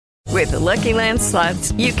With the Lucky Land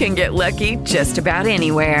Slots, you can get lucky just about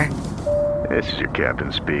anywhere. This is your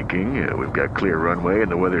captain speaking. We've got clear runway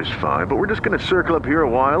and the weather's fine, but we're just going to circle up here a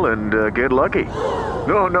while and get lucky.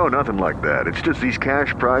 No, nothing like that. It's just these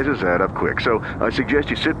cash prizes add up quick. So I suggest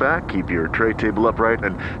you sit back, keep your tray table upright,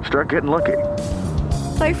 and start getting lucky.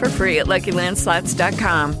 Play for free at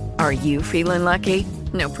LuckyLandSlots.com. Are you feeling lucky?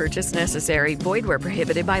 No purchase necessary. Void where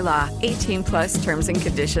prohibited by law. 18 plus terms and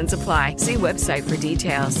conditions apply. See website for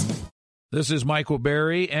details. This is Michael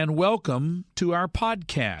Berry, and welcome to our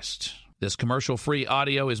podcast. This commercial-free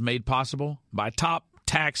audio is made possible by Top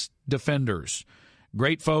Tax Defenders,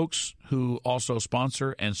 great folks who also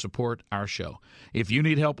sponsor and support our show. If you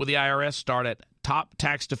need help with the IRS, start at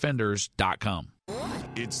TopTaxDefenders.com.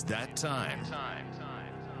 It's that time.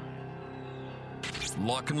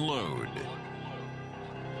 Lock and load.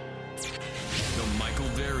 The Michael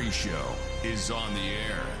Berry Show is on the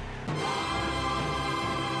air.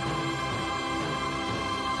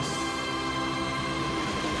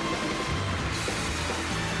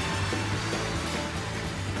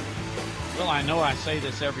 Well, I know I say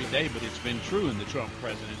this every day, but it's been true in the Trump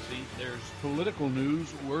presidency. There's political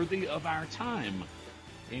news worthy of our time,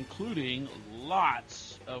 including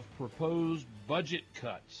lots of proposed budget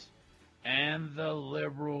cuts. And the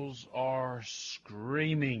liberals are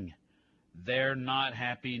screaming. They're not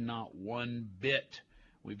happy, not one bit.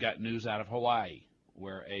 We've got news out of Hawaii,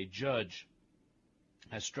 where a judge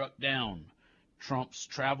has struck down Trump's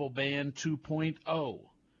travel ban 2.0.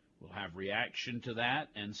 We'll have reaction to that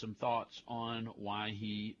and some thoughts on why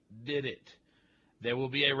he did it. There will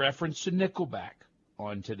be a reference to Nickelback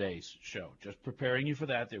on today's show. Just preparing you for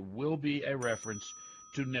that. There will be a reference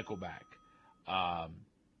to Nickelback. An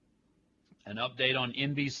update on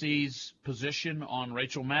NBC's position on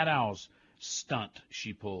Rachel Maddow's stunt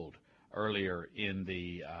she pulled earlier in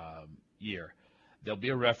the year. There'll be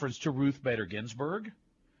a reference to Ruth Bader Ginsburg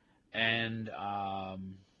and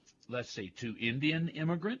to Indian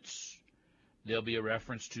immigrants. There'll be a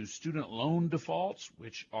reference to student loan defaults,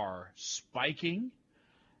 which are spiking.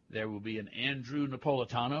 There will be an Andrew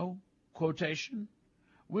Napolitano quotation.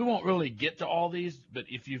 We won't really get to all these, but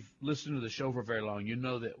if you've listened to the show for very long, you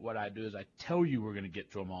know that what I do is I tell you we're going to get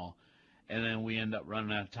to them all, and then we end up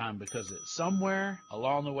running out of time because somewhere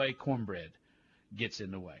along the way, cornbread gets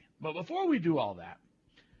in the way. But before we do all that,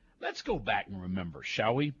 let's go back and remember,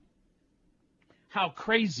 shall we, how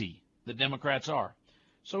crazy the Democrats are.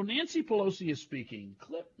 So Nancy Pelosi is speaking.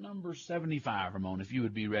 Clip number 75, Ramon, if you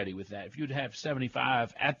would be ready with that. If you'd have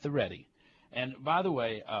 75 at the ready. And by the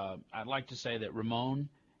way, I'd like to say that Ramon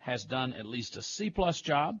has done at least a C-plus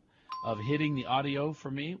job of hitting the audio for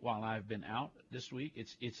me while I've been out this week.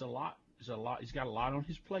 It's a lot. It's a lot. He's got a lot on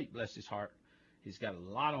his plate, bless his heart. He's got a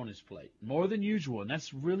lot on his plate, more than usual, and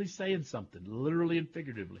that's really saying something, literally and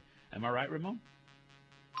figuratively. Am I right, Ramon?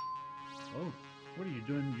 Oh, what are you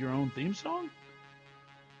doing, your own theme song?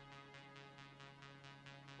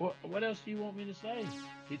 What else do you want me to say?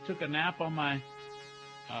 He took a nap on my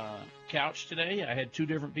couch today. I had two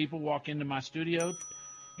different people walk into my studio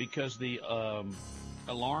because the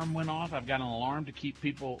alarm went off. I've got an alarm to keep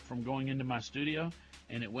people from going into my studio,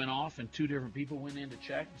 and it went off, and two different people went in to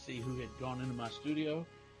check to see who had gone into my studio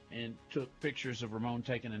and took pictures of Ramon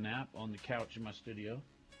taking a nap on the couch in my studio,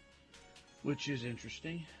 which is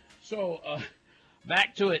interesting. So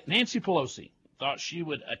back to it. Nancy Pelosi thought she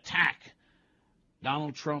would attack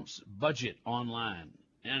Donald Trump's budget online,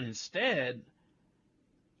 and instead,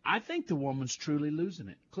 I think the woman's truly losing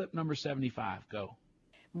it. Clip number 75, go.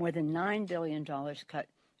 More than $9 billion cut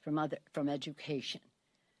from education.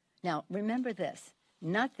 Now, remember this.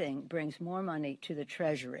 Nothing brings more money to the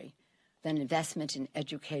Treasury than investment in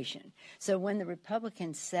education. So when the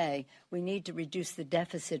Republicans say we need to reduce the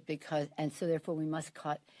deficit and so therefore we must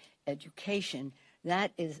cut education,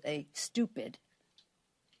 that is a stupid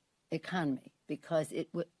economy because it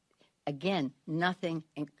would, again, nothing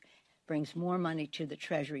brings more money to the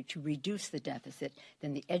Treasury to reduce the deficit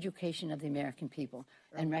than the education of the American people,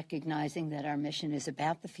 and recognizing that our mission is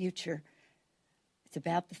about the future. It's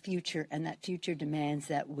about the future, and that future demands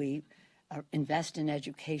that we invest in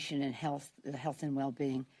education and health, the health and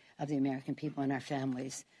well-being of the American people and our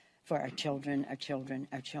families for our children, our children,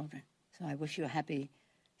 our children. So I wish you a happy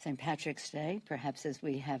St. Patrick's Day. Perhaps as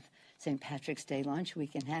we have St. Patrick's Day lunch, we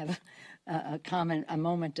can have a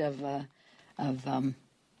moment of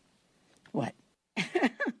what?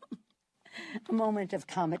 A moment of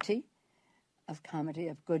comedy,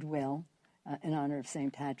 of goodwill in honor of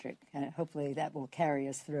St. Patrick. And hopefully that will carry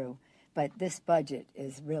us through. But this budget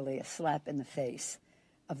is really a slap in the face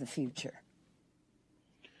of the future.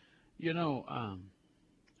 You know, I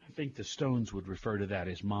I think the Stones would refer to that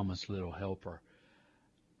as Mama's Little Helper.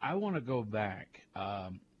 I want to go back.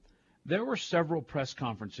 There were several press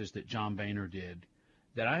conferences that John Boehner did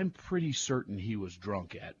that I'm pretty certain he was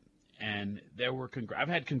drunk at. And there were I've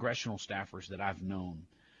had congressional staffers that I've known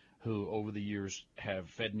who over the years have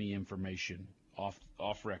fed me information off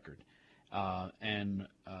record and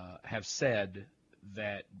have said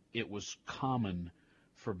that it was common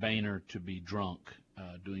for Boehner to be drunk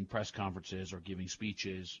doing press conferences or giving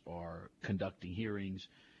speeches or conducting hearings,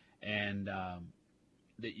 and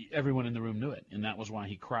everyone in the room knew it, and that was why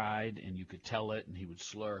he cried, and you could tell it, and he would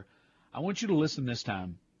slur. I want you to listen this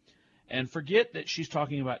time, and forget that she's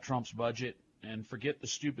talking about Trump's budget, and forget the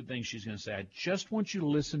stupid things she's going to say. I just want you to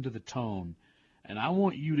listen to the tone, and I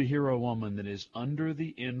want you to hear a woman that is under the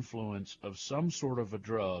influence of some sort of a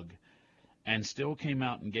drug and still came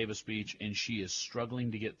out and gave a speech, and she is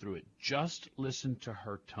struggling to get through it. Just listen to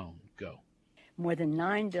her tone. Go. More than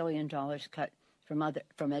 $9 billion cut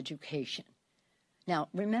from education. Now,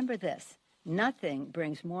 remember this. Nothing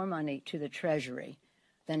brings more money to the Treasury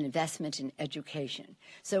than investment in education.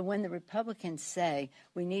 So when the Republicans say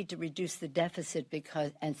we need to reduce the deficit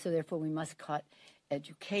and so therefore we must cut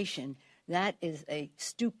education, that is a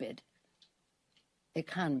stupid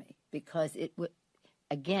economy because it would,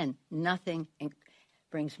 again, nothing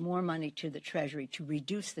brings more money to the Treasury to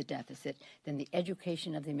reduce the deficit than the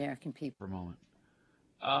education of the American people. For a moment.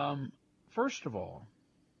 First of all,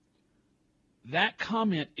 that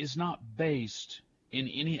comment is not based in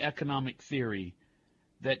any economic theory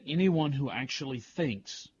that anyone who actually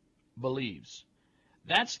thinks believes.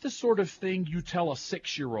 That's the sort of thing you tell a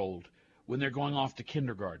 6-year-old when they're going off to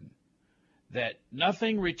kindergarten, that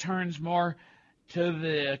nothing returns more to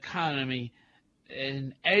the economy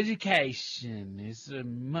than education.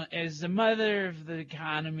 As the mother of the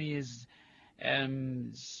economy is,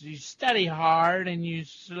 you study hard and you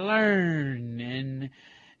learn, and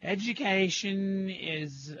education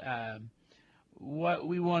is what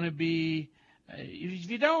we want to be. If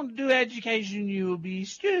you don't do education, you will be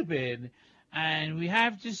stupid. And we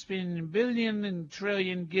have to spend billion and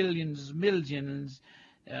trillion, gillions, millions,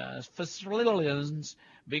 facillions,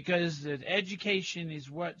 because education is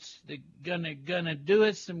what's gonna do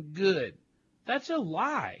us some good. That's a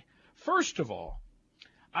lie. First of all,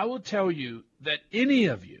 I will tell you that any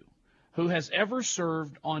of you who has ever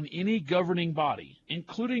served on any governing body,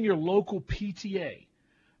 including your local PTA,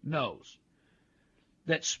 knows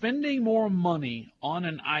that spending more money on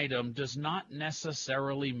an item does not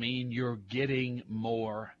necessarily mean you're getting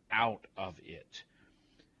more out of it.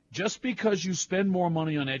 Just because you spend more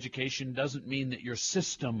money on education doesn't mean that your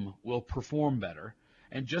system will perform better.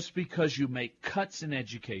 And just because you make cuts in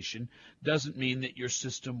education doesn't mean that your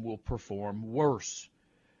system will perform worse.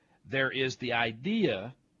 There is the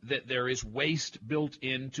idea that there is waste built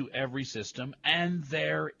into every system, and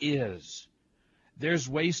there is. There's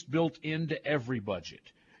waste built into every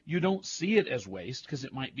budget. You don't see it as waste because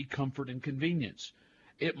it might be comfort and convenience.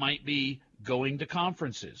 It might be going to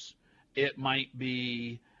conferences. It might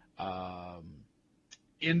be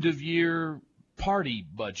end-of-year party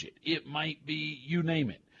budget. It might be, you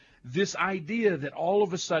name it. This idea that all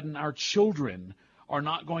of a sudden our children are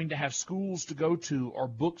not going to have schools to go to or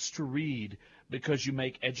books to read because you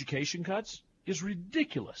make education cuts is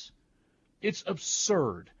ridiculous. It's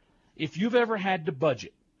absurd. If you've ever had to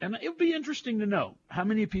budget, and it would be interesting to know how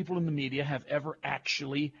many people in the media have ever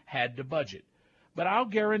actually had to budget. But I'll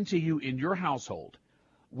guarantee you in your household,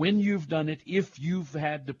 when you've done it, if you've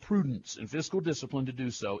had the prudence and fiscal discipline to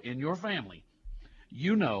do so in your family,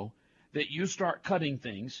 you know that you start cutting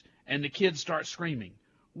things and the kids start screaming,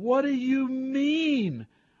 "What do you mean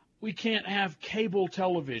we can't have cable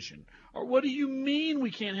television?" Or what do you mean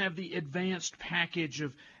we can't have the advanced package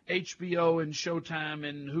of HBO and Showtime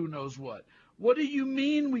and who knows what? What do you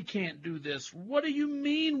mean we can't do this? What do you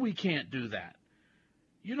mean we can't do that?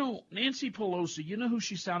 You know, Nancy Pelosi, you know who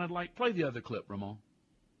she sounded like? Play the other clip, Ramon.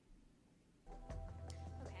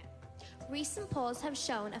 Okay. Recent polls have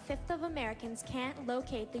shown a fifth of Americans can't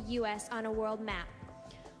locate the U.S. on a world map.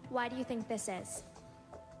 Why do you think this is?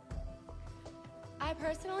 I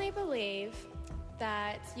personally believe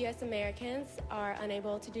that U.S. Americans are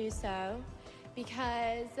unable to do so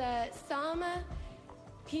because some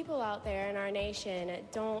people out there in our nation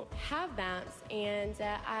don't have maps, and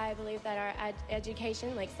I believe that our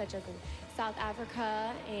education, like such as in South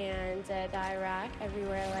Africa and the Iraq,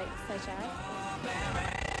 everywhere like such as.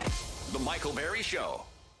 The Michael Berry Show.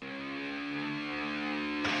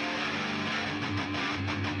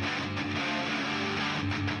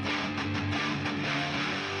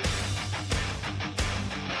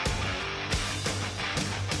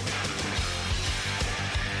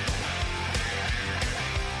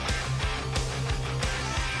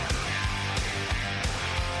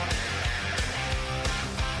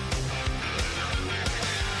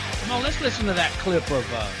 let's listen to that clip of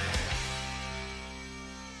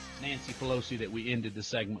Nancy Pelosi that we ended the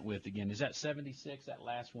segment with again. Is that 76, that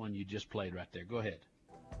last one you just played right there? Go ahead.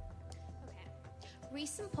 Okay.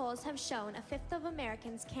 Recent polls have shown a fifth of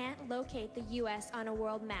Americans can't locate the U.S. on a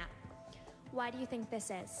world map. Why do you think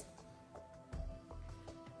this is?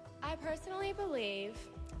 I personally believe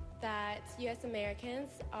that U.S. Americans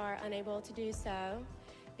are unable to do so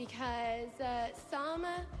because some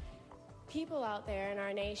people out there in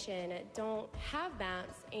our nation don't have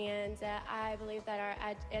maps, and I believe that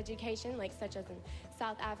our education, like such as in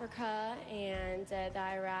South Africa and the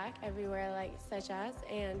Iraq, everywhere like such as,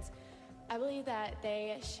 and I believe that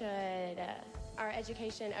they should, our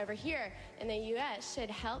education over here in the U.S. should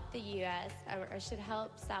help the U.S. or should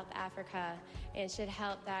help South Africa and should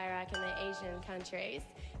help the Iraq and the Asian countries,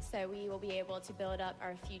 so we will be able to build up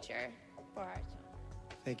our future for our children.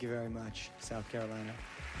 Thank you very much, South Carolina.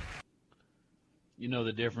 You know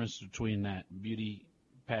the difference between that beauty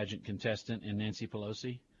pageant contestant and Nancy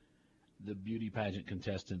Pelosi? The beauty pageant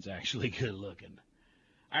contestant's actually good looking.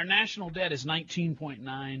 Our national debt is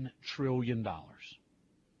 $19.9 trillion.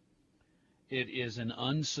 It is an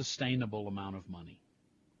unsustainable amount of money.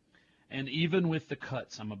 And even with the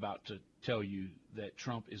cuts I'm about to tell you that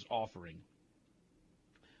Trump is offering,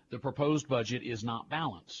 the proposed budget is not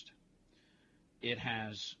balanced. It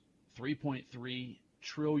has $3.3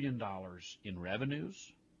 trillion in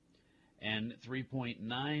revenues and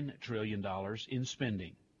 $3.9 trillion in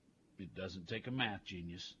spending. It doesn't take a math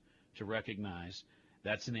genius to recognize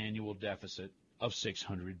that's an annual deficit of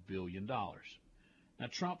 $600 billion. Now,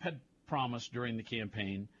 Trump had promised during the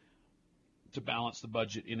campaign to balance the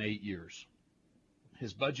budget in 8 years.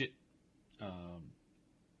 His budget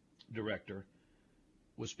director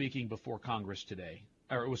was speaking before Congress today,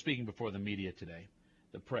 or was speaking before the media today,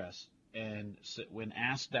 the press, and when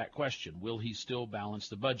asked that question, will he still balance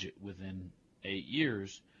the budget within 8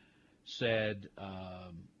 years, said,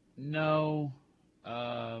 no,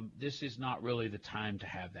 this is not really the time to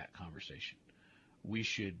have that conversation. We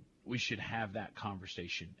should have that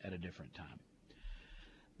conversation at a different time.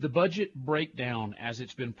 The budget breakdown as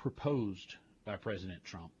it's been proposed by President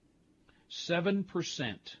Trump,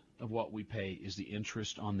 7% of what we pay is the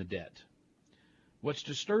interest on the debt. What's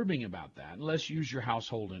disturbing about that, and let's use your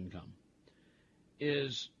household income,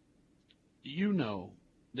 is you know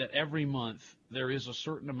that every month there is a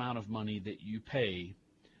certain amount of money that you pay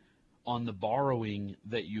on the borrowing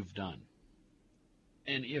that you've done.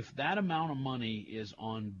 And if that amount of money is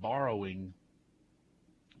on borrowing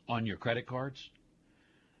on your credit cards,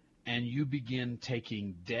 and you begin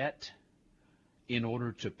taking debt in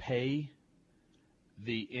order to pay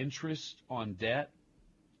the interest on debt,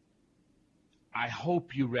 I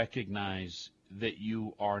hope you recognize that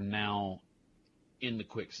you are now in the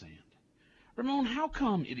quicksand. Ramon, how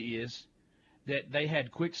come it is that they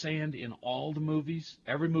had quicksand in all the movies?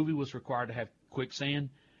 Every movie was required to have quicksand,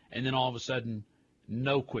 and then all of a sudden,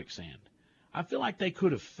 no quicksand. I feel like they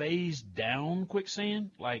could have phased down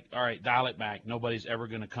quicksand, like, all right, dial it back. Nobody's ever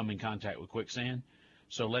going to come in contact with quicksand,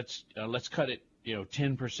 so let's cut it,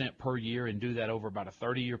 10% per year and do that over about a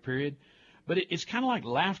 30-year period. But it's kind of like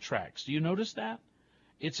laugh tracks. Do you notice that?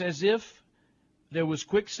 It's as if there was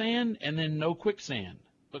quicksand and then no quicksand.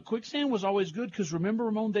 But quicksand was always good because remember,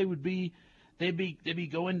 Ramon, they'd be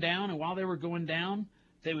going down, and while they were going down,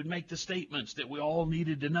 they would make the statements that we all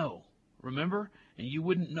needed to know. Remember? And you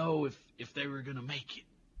wouldn't know if they were going to make it.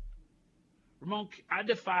 Ramon, I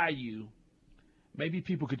defy you. Maybe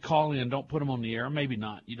people could call in. Don't put them on the air. Maybe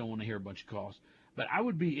not. You don't want to hear a bunch of calls. But I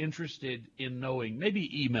would be interested in knowing,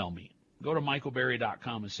 maybe email me. Go to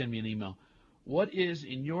michaelberry.com and send me an email. What is,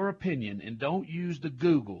 in your opinion, and don't use the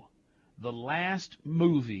Google, the last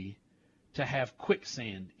movie to have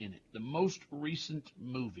quicksand in it? The most recent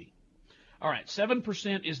movie. All right,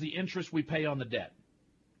 7% is the interest we pay on the debt.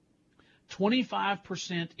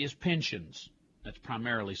 25% is pensions. That's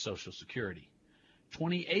primarily Social Security.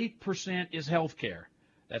 28% is health care.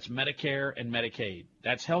 That's Medicare and Medicaid.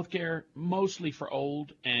 That's health care mostly for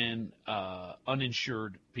old and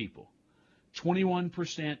uninsured people.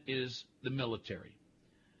 21% is the military.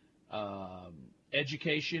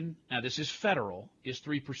 Education, now this is federal, is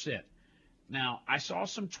 3%. Now, I saw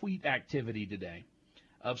some tweet activity today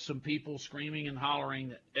of some people screaming and hollering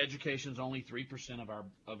that education's only 3%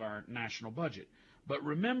 of our national budget. But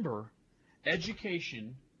remember,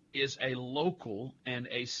 education is a local and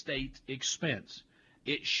a state expense.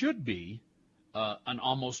 It should be an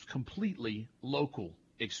almost completely local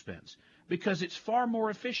expense because it's far more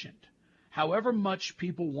efficient. However much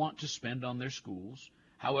people want to spend on their schools,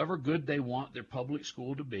 however good they want their public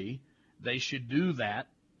school to be, they should do that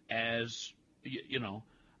as,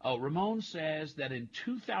 Oh, Ramon says that in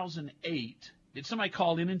 2008, did somebody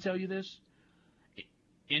call in and tell you this?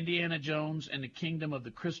 Indiana Jones and the Kingdom of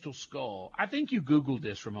the Crystal Skull. I think you Googled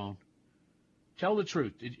this, Ramon. Tell the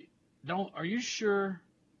truth. Are you sure?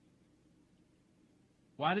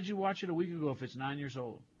 Why did you watch it a week ago if it's 9 years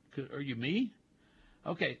old? Are you me?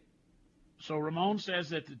 Okay. So Ramon says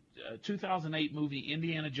that the 2008 movie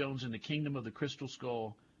Indiana Jones and the Kingdom of the Crystal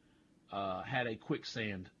Skull had a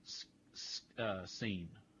quicksand scene.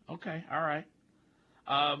 Okay, all right.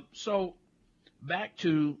 So back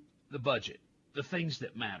to the budget, the things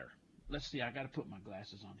that matter. Let's see, I got to put my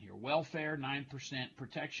glasses on here. Welfare, 9%,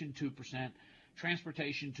 protection, 2%,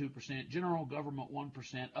 transportation, 2%, general government,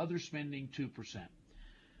 1%, other spending, 2%.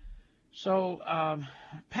 So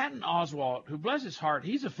Patton Oswalt, who bless his heart,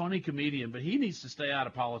 he's a funny comedian, but he needs to stay out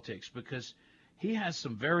of politics because he has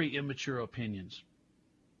some very immature opinions.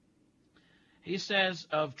 He says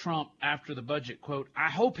of Trump after the budget, quote,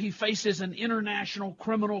 "I hope he faces an international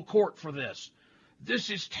criminal court for this.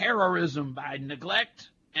 This is terrorism by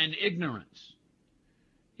neglect and ignorance."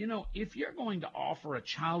 You know, if you're going to offer a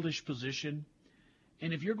childish position,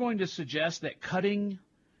 and if you're going to suggest that cutting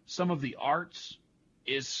some of the arts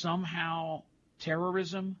is somehow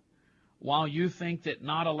terrorism, while you think that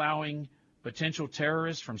not allowing potential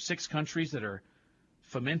terrorists from 6 countries that are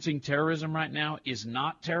fomenting terrorism right now is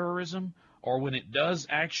not terrorism, or when it does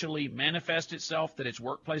actually manifest itself that it's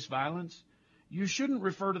workplace violence, you shouldn't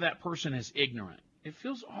refer to that person as ignorant. It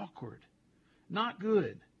feels awkward. Not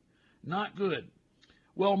good. Not good.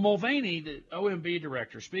 Well, Mulvaney, the OMB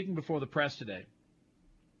director, speaking before the press today,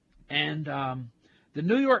 and the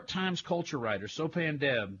New York Times culture writer, Sopan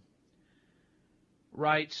Deb,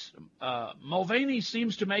 writes, Mulvaney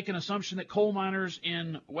seems to make an assumption that coal miners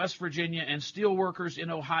in West Virginia and steel workers in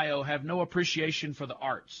Ohio have no appreciation for the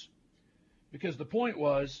arts. Because the point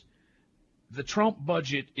was, the Trump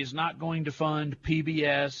budget is not going to fund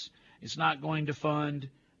PBS. It's not going to fund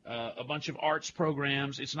a bunch of arts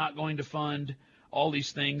programs. It's not going to fund all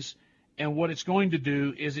these things. And what it's going to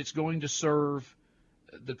do is it's going to serve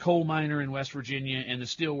the coal miner in West Virginia and the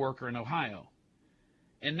steel worker in Ohio.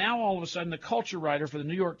 And now all of a sudden the culture writer for the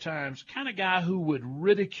New York Times, kind of guy who would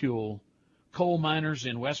ridicule coal miners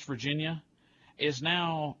in West Virginia, is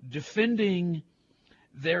now defending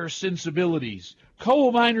their sensibilities.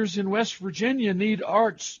 Coal miners in West Virginia need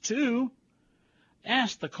arts too.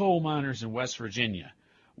 Ask the coal miners in West Virginia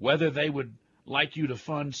whether they would like you to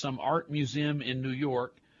fund some art museum in New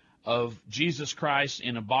York of Jesus Christ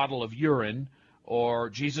in a bottle of urine, or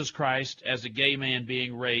Jesus Christ as a gay man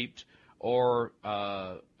being raped, or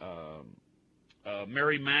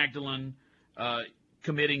Mary Magdalene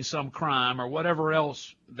committing some crime, or whatever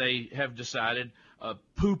else they have decided,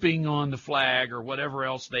 pooping on the flag, or whatever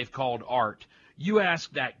else they've called art. You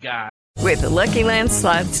ask that guy. With the Lucky Land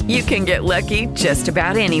Slots, you can get lucky just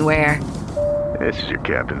about anywhere. This is your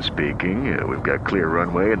captain speaking. We've got clear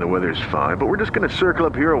runway and the weather's fine, but we're just going to circle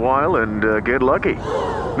up here a while and get lucky.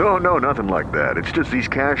 No, nothing like that. It's just these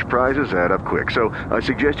cash prizes add up quick. So I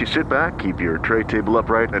suggest you sit back, keep your tray table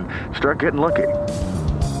upright, and start getting lucky.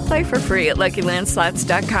 Play for free at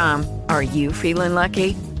LuckyLandSlots.com. Are you feeling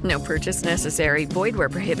lucky? No purchase necessary. Void where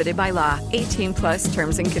prohibited by law. 18+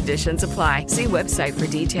 terms and conditions apply. See website for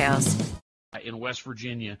details. In West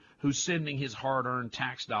Virginia, who's sending his hard-earned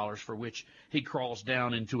tax dollars, for which he crawls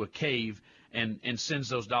down into a cave and sends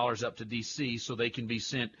those dollars up to D.C. so they can be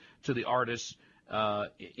sent to the artists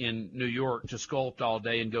in New York to sculpt all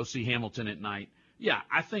day and go see Hamilton at night. Yeah,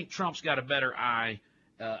 I think Trump's got a better eye.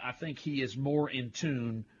 I think he is more in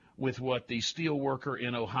tune with what the steel worker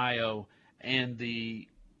in Ohio and the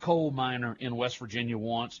coal miner in West Virginia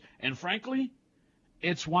wants. And frankly,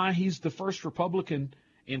 it's why he's the first Republican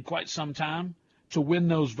in quite some time to win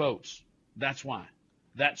those votes. That's why.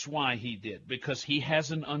 That's why he did, because he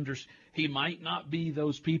hasn't he might not be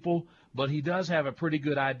those people, but he does have a pretty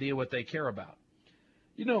good idea what they care about.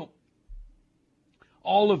 You know,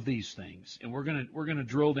 all of these things, and we're gonna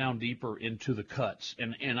drill down deeper into the cuts,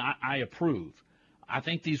 and I approve. I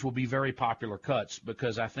think these will be very popular cuts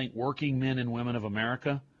because I think working men and women of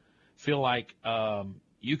America feel like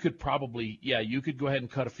you could go ahead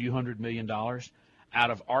and cut a few $100 million out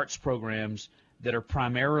of arts programs that are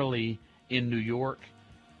primarily in New York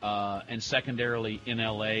and secondarily in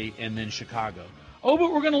L.A. and then Chicago. Oh,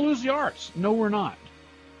 but we're going to lose the arts. No, we're not.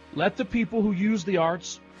 Let the people who use the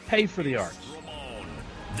arts pay for the arts. Ramon,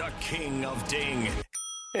 the king of ding.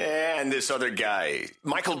 And this other guy,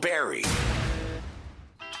 Michael Berry.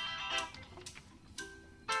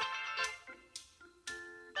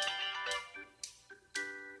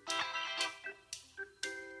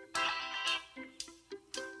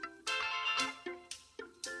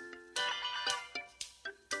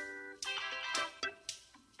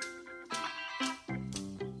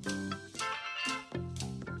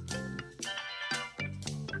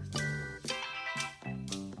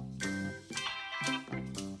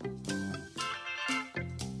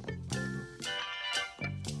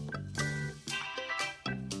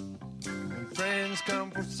 friends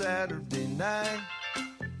come for Saturday night.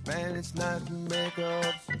 Man, it's nice to make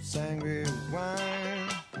up some sangria wine.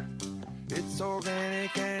 It's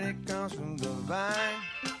organic and it comes from the vine.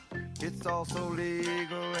 It's also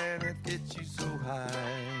legal and it gets you so high.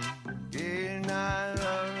 Yeah, and I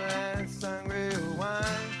love that sangria wine.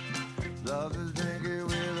 Love to drink it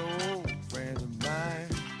with old friends of mine.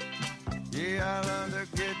 Yeah, I love to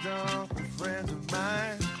get drunk with friends of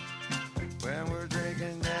mine when we're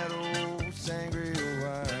drinking that old sangria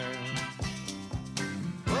wine.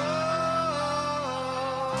 Oh,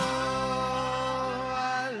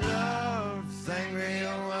 I love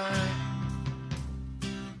sangria wine.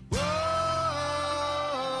 Oh,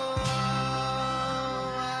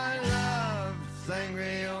 I love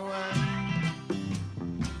sangria wine.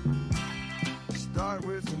 Start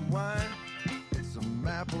with some wine, some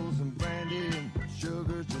apples and brandy, and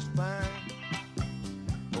sugar's just fine.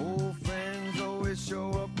 Old friends always show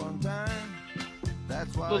up on time.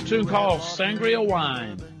 That's why A little tune called Sangria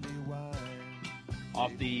Wine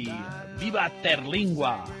off the Viva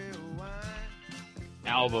Terlingua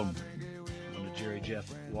album, one of Jerry Jeff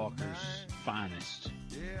Walker's finest.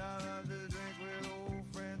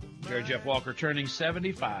 Jerry Jeff Walker turning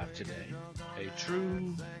 75 today. A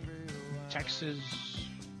true Texas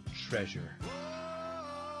treasure.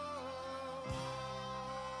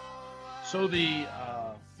 So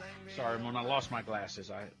sorry, when I lost my glasses,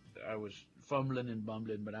 I was fumbling and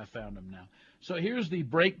bumbling, but I found them now. So here's the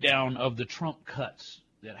breakdown of the Trump cuts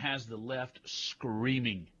that has the left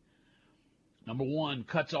screaming. Number one,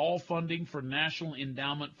 cuts all funding for National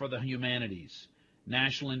Endowment for the Humanities,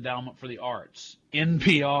 National Endowment for the Arts,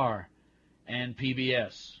 NPR, and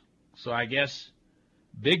PBS. So I guess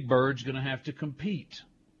Big Bird's going to have to compete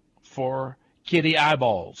for kitty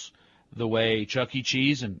eyeballs the way Chuck E.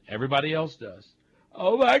 Cheese and everybody else does.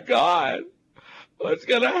 Oh, my God. What's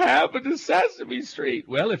going to happen to Sesame Street?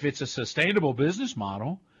 Well, if it's a sustainable business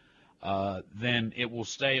model, then it will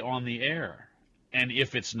stay on the air. And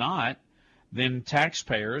if it's not, then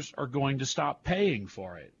taxpayers are going to stop paying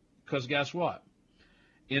for it. Because guess what?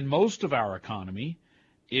 In most of our economy,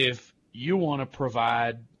 if you want to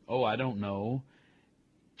provide,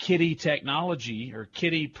 kiddie technology or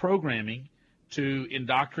kiddie programming to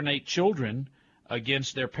indoctrinate children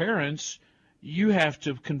against their parents, you have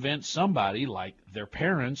to convince somebody, like their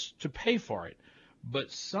parents, to pay for it.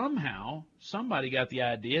 But somehow, somebody got the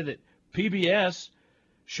idea that PBS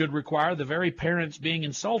should require the very parents being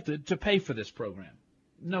insulted to pay for this program.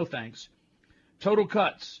 No thanks. Total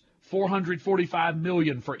cuts, $445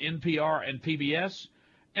 million for NPR and PBS,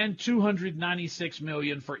 and $296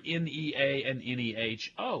 million for NEA and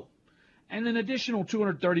NEHO. And an additional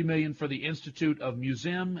 $230 million for the Institute of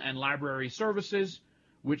Museum and Library Services,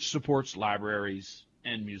 which supports libraries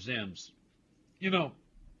and museums. You know,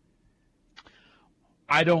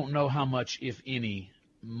 I don't know how much, if any,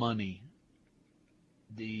 money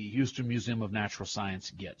the Houston Museum of Natural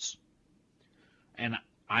Science gets. And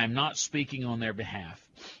I'm not speaking on their behalf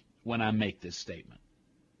when I make this statement.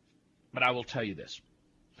 But I will tell you this.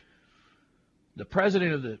 The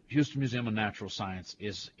president of the Houston Museum of Natural Science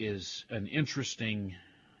is an interesting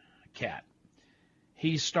cat.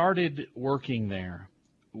 He started working there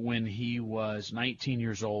when he was 19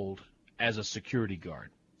 years old as a security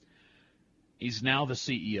guard. He's now the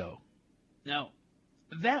CEO. Now,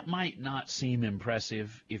 that might not seem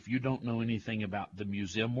impressive if you don't know anything about the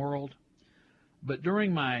museum world, but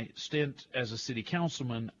during my stint as a city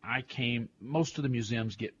councilman, most of the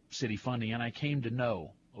museums get city funding, and I came to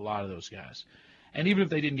know a lot of those guys. And even if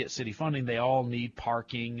they didn't get city funding, they all need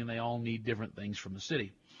parking and they all need different things from the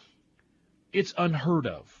city. It's unheard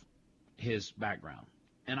of, his background.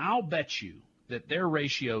 And I'll bet you that their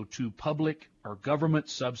ratio to public or government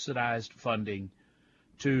subsidized funding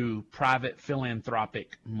to private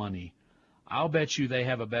philanthropic money, I'll bet you they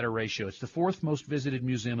have a better ratio. It's the fourth most visited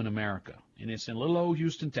museum in America, and it's in little old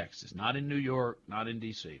Houston, Texas, not in New York, not in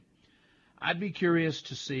D.C. I'd be curious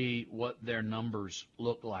to see what their numbers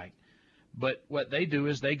look like. But what they do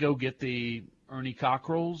is they go get the Ernie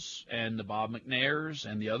Cockrells and the Bob McNairs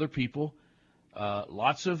and the other people.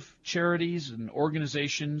 Lots of charities and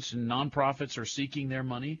organizations and nonprofits are seeking their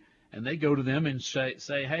money, and they go to them and say,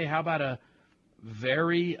 hey, how about a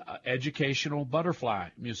very educational butterfly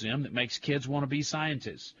museum that makes kids want to be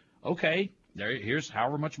scientists? Okay, here's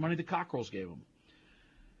however much money the Cockrells gave them.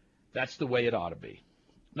 That's the way it ought to be.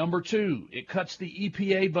 Number two, it cuts the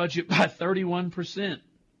EPA budget by 31%.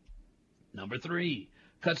 Number three,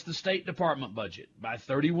 cuts the State Department budget by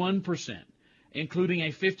 31%, including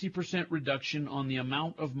a 50% reduction on the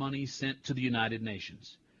amount of money sent to the United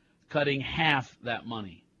Nations, cutting half that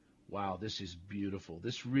money. Wow, this is beautiful.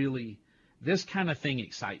 This really This kind of thing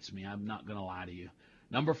excites me. I'm not going to lie to you.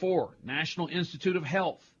 Number 4, National Institute of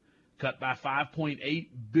Health, cut by $5.8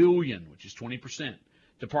 billion, which is 20%.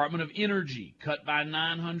 Department of Energy, cut by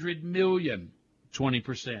 $900 million,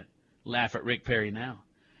 20%. Laugh at Rick Perry now.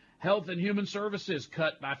 Health and Human Services,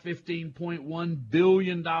 cut by $15.1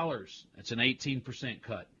 billion. That's an 18%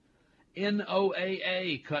 cut.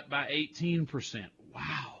 NOAA, cut by 18%.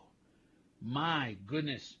 Wow. My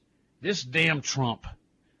goodness. This damn Trump,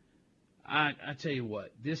 I tell you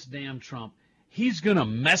what, this damn Trump, he's going to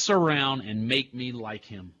mess around and make me like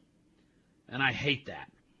him. And I hate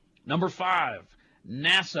that. Number 5,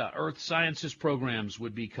 NASA Earth Sciences programs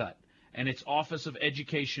would be cut, and its Office of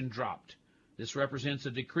Education dropped. This represents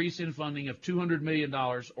a decrease in funding of $200 million,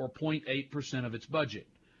 or 0.8% of its budget.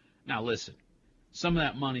 Now listen, some of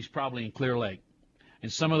that money's probably in Clear Lake,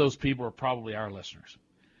 and some of those people are probably our listeners.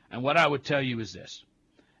 And what I would tell you is this.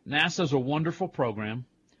 NASA's a wonderful program,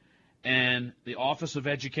 and the Office of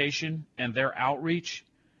Education and their outreach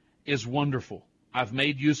is wonderful. I've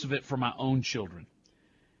made use of it for my own children.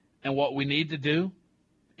 And what we need to do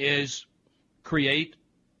is create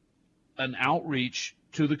an outreach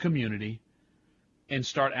to the community and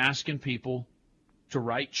start asking people to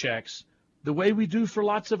write checks the way we do for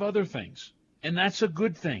lots of other things. And that's a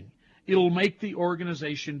good thing. It'll make the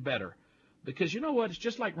organization better. Because you know what? It's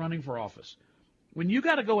just like running for office. When you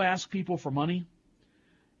got to go ask people for money,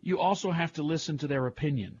 you also have to listen to their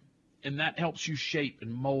opinion. And that helps you shape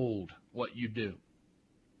and mold what you do.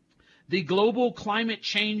 The Global Climate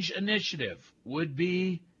Change Initiative would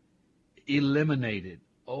be eliminated.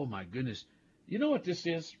 Oh, my goodness. You know what this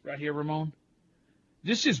is right here, Ramon?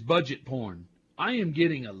 This is budget porn. I am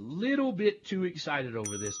getting a little bit too excited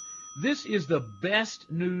over this. This is the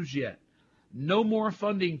best news yet. No more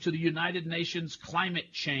funding to the United Nations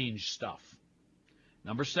climate change stuff.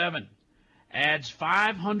 Number 7, adds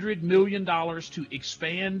 $500 million to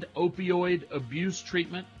expand opioid abuse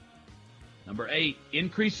treatment. Number 8,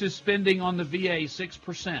 increases spending on the VA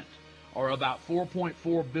 6%, or about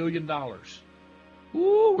 $4.4 billion.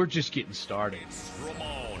 Ooh, we're just getting started. It's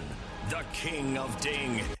Ramon, the king of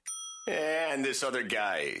ding. And this other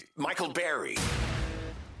guy, Michael Berry.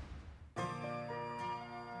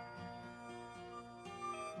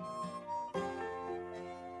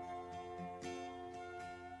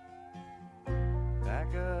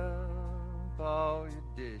 Pack up all your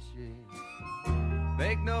dishes.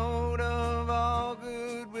 Make note of all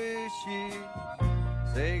good wishes.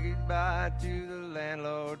 Say goodbye to the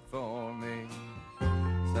landlord for me.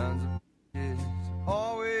 Sons of bitches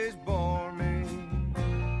always bore me.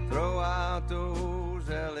 Throw out those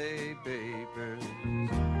LA papers.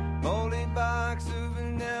 Moldy box of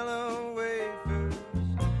vanilla wafers.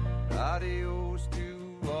 Adios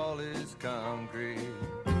to all this concrete.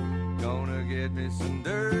 Gonna get me some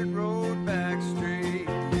dirt road back street.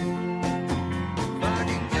 If I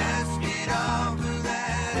can just get off of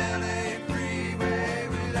that LA freeway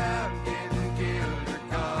without getting killed or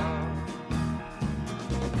caught.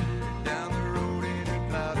 Down the road in a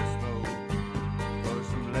cloud of smoke for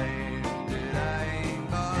some land that I ain't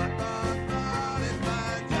bought. If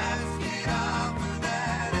I just get off of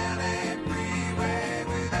that LA freeway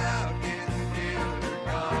without getting killed or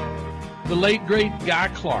caught. The late, great Guy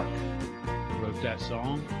Clark wrote that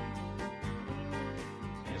song,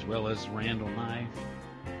 as well as Randall Knife,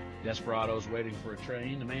 Desperados Waiting for a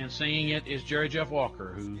Train. The man singing it is Jerry Jeff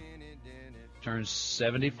Walker, who turns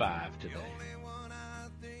 75 today.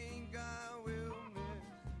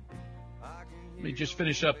 Let me just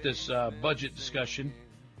finish up this budget discussion,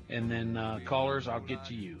 and then callers, I'll get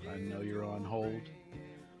to you. I know you're on hold.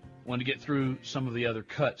 Want to get through some of the other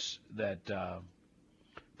cuts that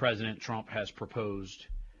President Trump has proposed.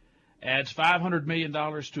 Adds $500 million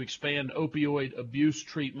to expand opioid abuse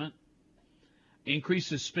treatment.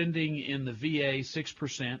 Increases spending in the VA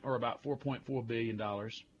 6%, or about $4.4 billion.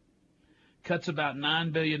 Cuts about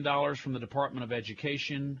 $9 billion from the Department of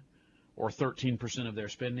Education, or 13% of their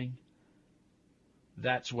spending.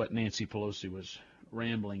 That's what Nancy Pelosi was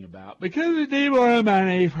rambling about. Because we need more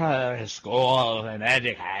money for schools and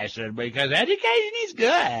education, because education is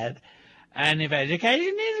good. And if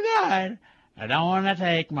education is good, I don't want to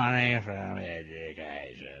take money from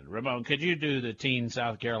education. Ramon, could you do the teen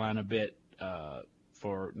South Carolina bit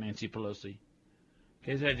for Nancy Pelosi?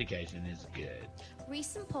 Because education is good.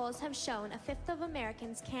 Recent polls have shown a fifth of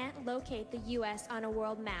Americans can't locate the U.S. on a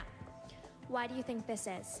world map. Why do you think this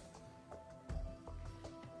is?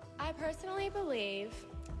 I personally believe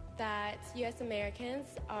that U.S. Americans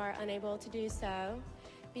are unable to do so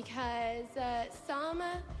because some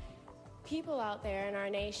people out there in our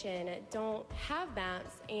nation don't have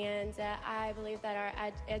maps, and I believe that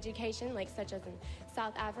our education, like such as in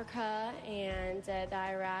South Africa and the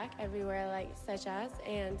Iraq, everywhere like such as,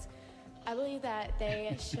 and I believe that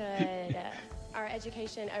they should, our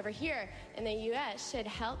education over here in the U.S. should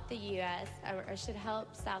help the U.S. or should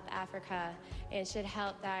help South Africa and should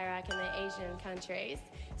help the Iraq and the Asian countries,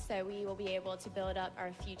 so we will be able to build up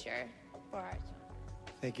our future for our children.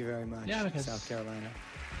 Thank you very much, South Carolina.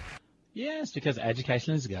 Yes, because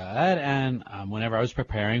education is good, and whenever I was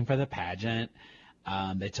preparing for the pageant,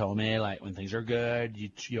 they told me, like, when things are good,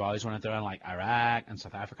 you always want to throw in, like, Iraq and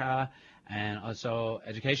South Africa, and also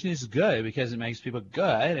education is good because it makes people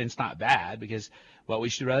good, and it's not bad, because what we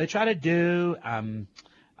should really try to do, I'd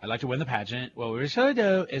like to win the pageant, what we really should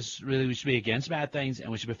do is we should be against bad things,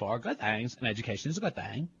 and we should be for good things, and education is a good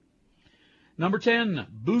thing. Number 10,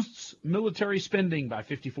 boosts military spending by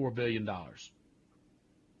 $54 billion.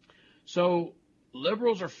 So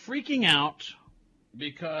liberals are freaking out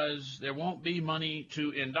because there won't be money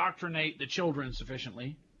to indoctrinate the children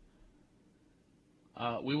sufficiently.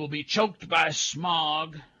 We will be choked by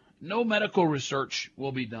smog. No medical research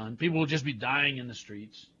will be done. People will just be dying in the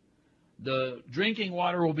streets. The drinking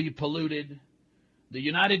water will be polluted. The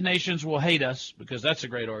United Nations will hate us because that's a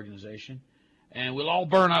great organization. And we'll all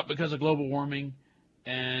burn up because of global warming.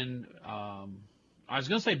 And I was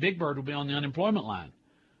going to say Big Bird will be on the unemployment line.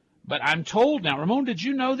 But I'm told now, Ramon, did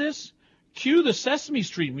you know this? Cue the Sesame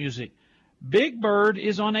Street music. Big Bird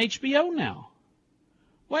is on HBO now.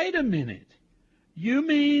 Wait a minute. You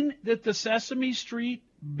mean that the Sesame Street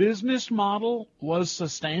business model was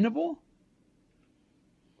sustainable?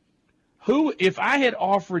 If I had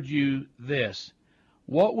offered you this,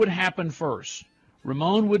 what would happen first?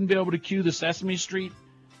 Ramon wouldn't be able to cue the Sesame Street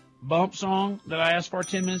bump song that I asked for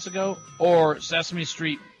 10 minutes ago, or Sesame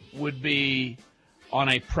Street would be on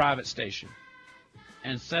a private station,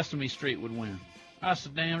 and Sesame Street would win. That's the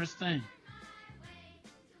damnedest thing.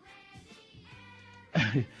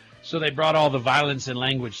 So they brought all the violence and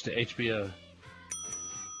language to HBO.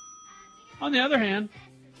 On the other hand,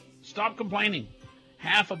 stop complaining.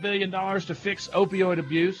 $500 million to fix opioid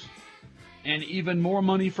abuse, and even more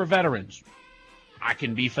money for veterans. I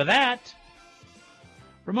can be for that.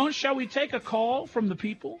 Ramon, shall we take a call from the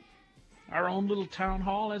people? Our own little town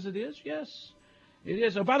hall as it is? Yes, it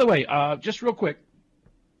is. Oh, by the way, just real quick,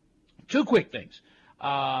 2 quick things.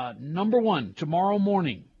 Number 1, tomorrow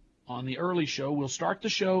morning on the early show, we'll start the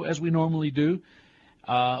show as we normally do,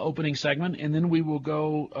 opening segment, and then we will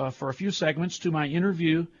go for a few segments to my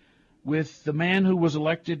interview with the man who was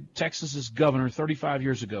elected Texas's governor 35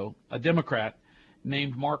 years ago, a Democrat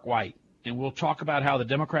named Mark White. And we'll talk about how the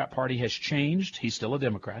Democrat Party has changed. He's still a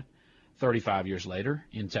Democrat 35 years later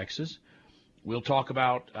in Texas. We'll talk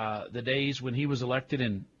about the days when he was elected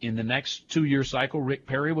in the next 2-year cycle. Rick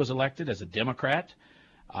Perry was elected as a Democrat.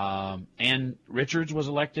 Ann Richards was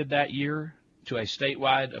elected that year to a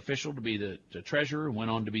statewide official to be the treasurer, and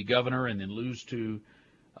went on to be governor and then lose to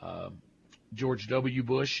George W.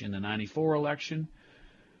 Bush in the 94 election.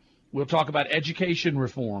 We'll talk about education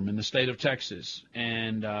reform in the state of Texas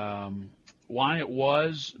and why it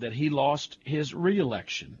was that he lost his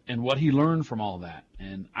reelection and what he learned from all that.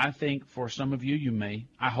 And I think for some of you,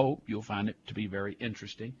 I hope you'll find it to be very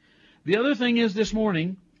interesting. The other thing is, this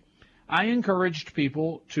morning, I encouraged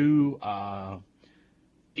people to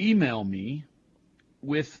email me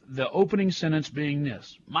with the opening sentence being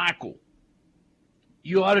this: Michael,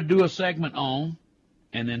 you ought to do a segment on,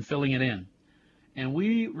 and then filling it in. And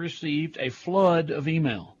we received a flood of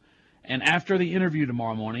email. And after the interview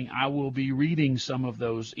tomorrow morning, I will be reading some of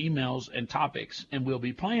those emails and topics, and we'll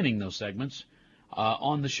be planning those segments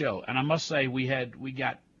on the show. And I must say, we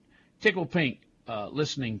got tickled pink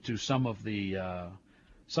listening to some of the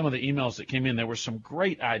emails that came in. There were some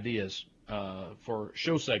great ideas for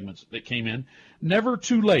show segments that came in. Never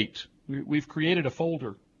too late. We've created a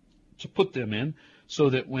folder to put them in so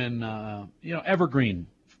that when evergreen.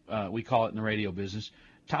 We call it in the radio business,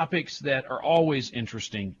 topics that are always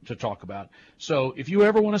interesting to talk about. So if you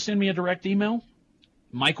ever want to send me a direct email,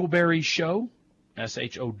 Michael Berry Show,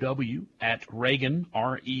 SHOW, at Reagan,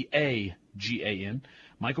 REAGAN,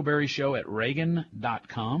 Michael Berry Show at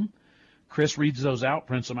Reagan.com. Chris reads those out,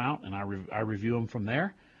 prints them out, and I review them from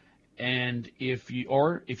there. And if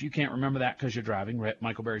you can't remember that because you're driving,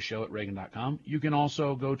 Michael Berry Show at Reagan.com, you can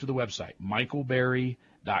also go to the website,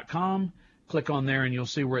 michaelberry.com. Click on there, and you'll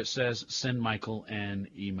see where it says send Michael an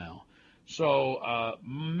email. So,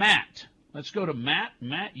 Matt, let's go to Matt.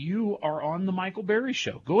 Matt, you are on the Michael Berry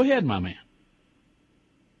Show. Go ahead, my man.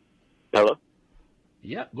 Hello?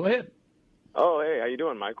 Yeah, go ahead. Oh, hey, how you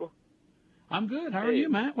doing, Michael? I'm good. How are you,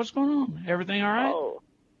 Matt? What's going on? Everything all right? Oh,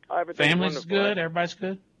 everything's Family's wonderful. good? Everybody's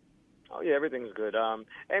good? Oh, yeah, everything's good.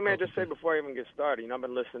 Hey, man, just say before I even get started, I've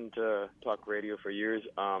been listening to talk radio for years.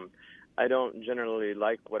 I don't generally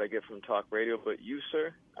like what I get from talk radio, but you,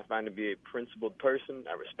 sir, I find to be a principled person.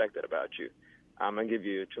 I respect that about you. I give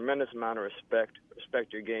you a tremendous amount of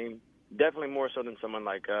respect your game, definitely more so than someone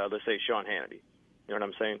like, let's say, Sean Hannity. You know what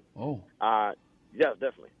I'm saying? Oh. Yeah,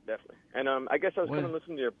 definitely. And I guess I was going to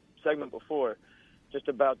listen to your segment before, just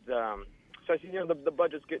about, so I see, the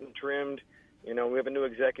budget's getting trimmed. We have a new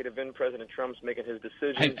executive in. President Trump's making his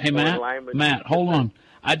decisions. Hey, Matt, hold on.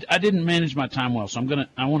 I didn't manage my time well, so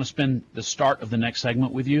I want to spend the start of the next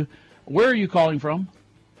segment with you. Where are you calling from?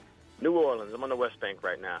 New Orleans. I'm on the West Bank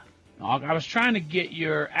right now. I was trying to get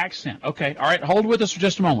your accent. Okay, all right, hold with us for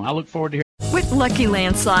just a moment. I look forward to hearing. With Lucky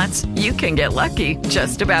Land Slots, you can get lucky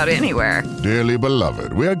just about anywhere. Dearly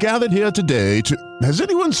beloved, we are gathered here today to... Has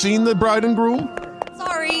anyone seen the bride and groom?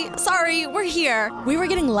 Sorry, we're here. We were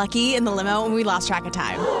getting lucky in the limo and we lost track of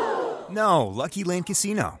time. No, Lucky Land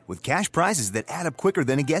Casino, with cash prizes that add up quicker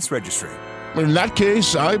than a guest registry. In that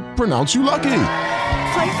case, I pronounce you lucky.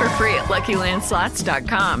 Play for free at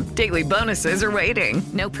LuckyLandSlots.com. Daily bonuses are waiting.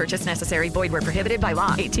 No purchase necessary. Void where prohibited by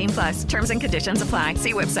law. 18+. Terms and conditions apply.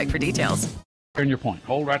 See website for details. Turn your point.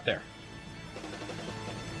 Hold right there.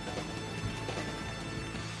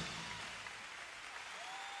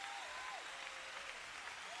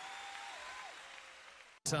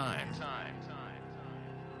 Time.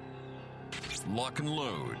 Lock and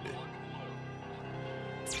load.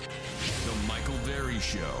 The Michael Berry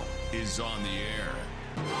Show is on the air.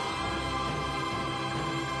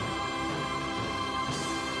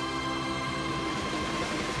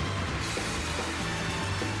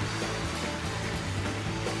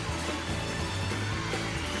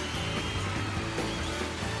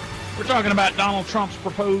 We're talking about Donald Trump's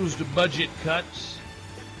proposed budget cuts.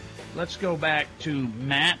 Let's go back to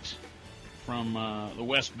Matt from the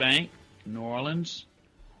West Bank, New Orleans.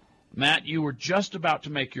 Matt, you were just about to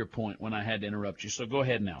make your point when I had to interrupt you, so go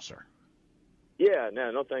ahead now, sir. Yeah,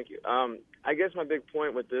 no, thank you. I guess my big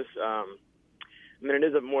point with this, it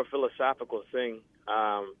is a more philosophical thing.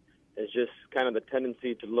 It's just kind of the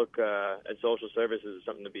tendency to look at social services as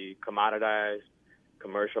something to be commoditized,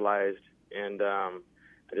 commercialized, and I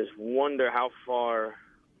just wonder how far,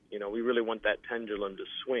 we really want that pendulum to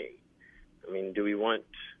swing. Do we want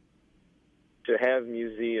to have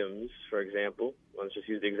museums, for example? Let's just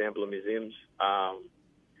use the example of museums.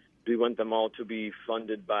 Do we want them all to be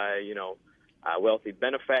funded by, wealthy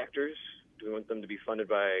benefactors? Do we want them to be funded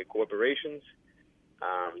by corporations?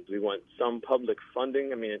 Do we want some public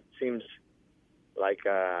funding? It seems like,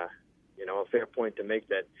 a fair point to make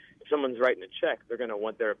that if someone's writing a check, they're going to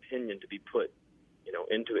want their opinion to be put,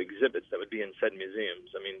 into exhibits that would be in said museums.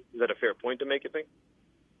 Is that a fair point to make, you think?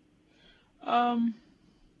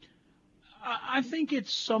 I think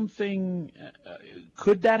it's something.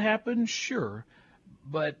 Could that happen? Sure,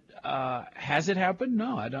 but has it happened?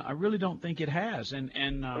 No, I really don't think it has. And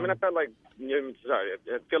I felt like I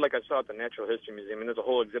feel like I saw at the Natural History Museum. There's a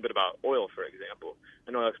whole exhibit about oil, for example,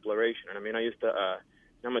 and oil exploration. And I used to.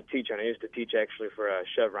 I'm a teacher, and I used to teach actually for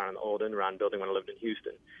Chevron in the old Enron building when I lived in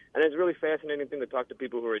Houston. And it's a really fascinating thing to talk to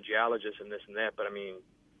people who are geologists and this and that. But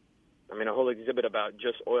a whole exhibit about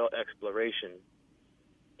just oil exploration,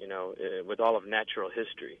 with all of natural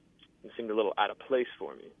history, it seemed a little out of place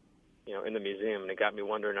for me, in the museum. And it got me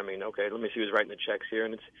wondering, okay, let me see who's writing the checks here.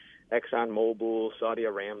 And it's ExxonMobil, Saudi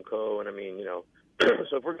Aramco. And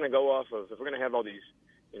so if we're going to have all these,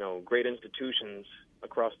 great institutions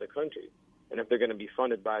across the country, and if they're going to be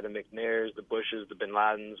funded by the McNairs, the Bushes, the Bin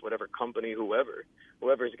Ladens, whatever company,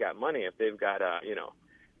 whoever's got money, if they've got, I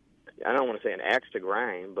don't want to say an axe to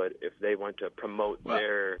grind, but if they want to promote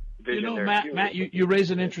their vision, Matt, you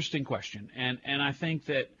raise an interesting question, and I think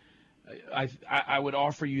that I would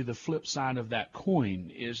offer you the flip side of that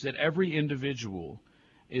coin is that every individual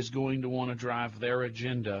is going to want to drive their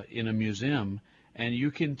agenda in a museum, and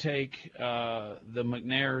you can take the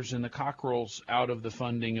McNairs and the Cockrells out of the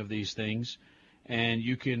funding of these things, and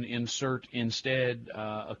you can insert instead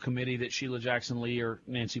a committee that Sheila Jackson Lee or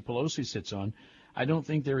Nancy Pelosi sits on. I don't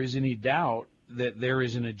think there is any doubt that there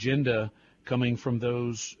is an agenda coming from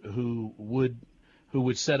those who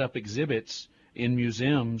would set up exhibits in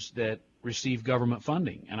museums that receive government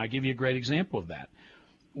funding. And I give you a great example of that.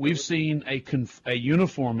 We've seen a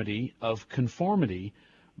uniformity of conformity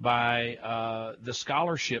by the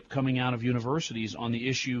scholarship coming out of universities on the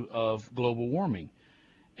issue of global warming.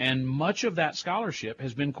 And much of that scholarship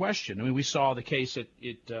has been questioned. We saw the case at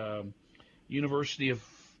University of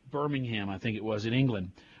Birmingham, I think it was, in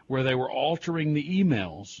England, where they were altering the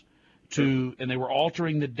emails and they were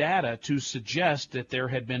altering the data to suggest that there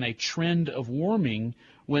had been a trend of warming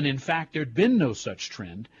when in fact there'd been no such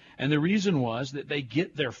trend. And the reason was that they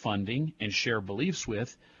get their funding and share beliefs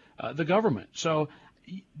with the government. So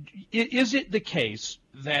is it the case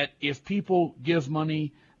that if people give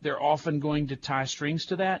money, they're often going to tie strings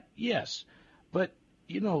to that? Yes. But,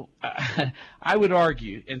 I would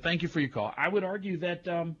argue, and thank you for your call, I would argue that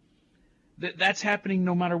that's happening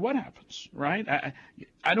no matter what happens, right?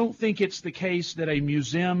 I don't think it's the case that a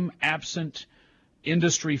museum absent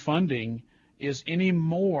industry funding is any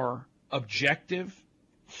more objective,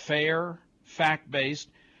 fair, fact-based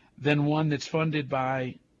than one that's funded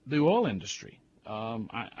by the oil industry.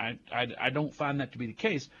 I don't find that to be the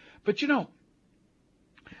case. But,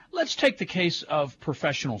 let's take the case of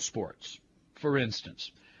professional sports, for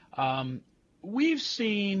instance. We've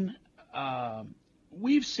seen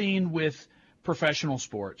with professional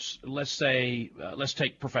sports, let's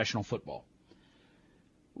take professional football.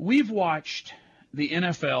 We've watched the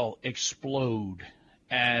NFL explode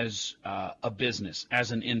as a business,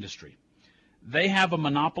 as an industry. They have a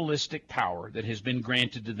monopolistic power that has been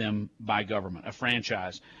granted to them by government, a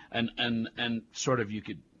franchise, and sort of you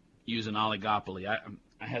could use an oligopoly. I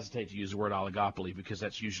hesitate to use the word oligopoly because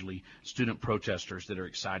that's usually student protesters that are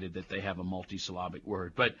excited that they have a multisyllabic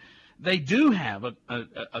word. But they do have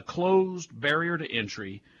a closed barrier to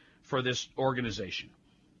entry for this organization.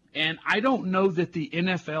 And I don't know that the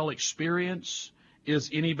NFL experience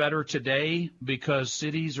is any better today because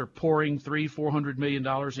cities are pouring $300-400 million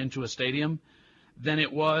into a stadium than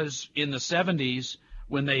it was in the 70s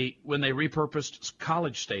when they repurposed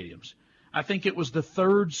college stadiums. I think it was the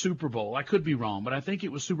third Super Bowl. I could be wrong, but I think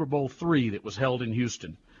it was Super Bowl III that was held in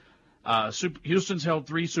Houston. Houston's held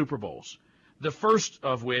 3 Super Bowls, the first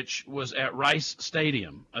of which was at Rice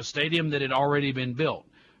Stadium, a stadium that had already been built.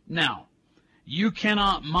 Now, you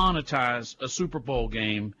cannot monetize a Super Bowl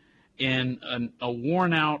game in a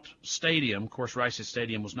worn-out stadium. Of course, Rice's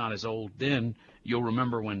stadium was not as old then. You'll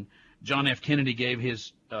remember when John F. Kennedy gave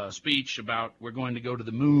his speech about we're going to go to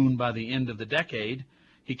the moon by the end of the decade.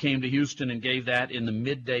 He came to Houston and gave that in the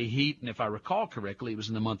midday heat, and if I recall correctly, it was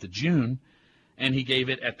in the month of June, and he gave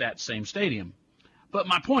it at that same stadium. But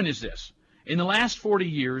my point is this. In the last 40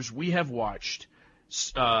 years, we have watched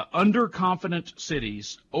underconfident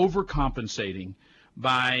cities overcompensating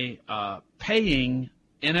by paying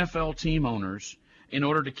NFL team owners in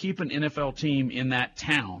order to keep an NFL team in that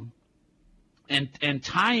town and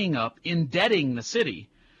tying up, indebting the city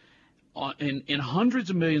in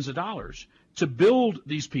hundreds of millions of dollars to build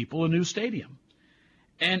these people a new stadium.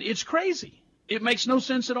 And it's crazy. It makes no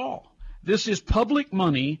sense at all. This is public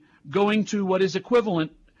money going to what is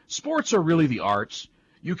equivalent. Sports are really the arts.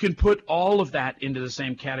 You can put all of that into the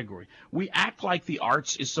same category. We act like the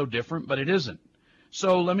arts is so different, but it isn't.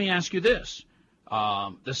 So let me ask you this.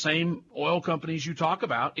 The same oil companies you talk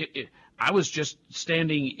about, I was just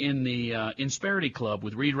standing in the Insperity Club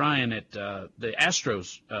with Reed Ryan at the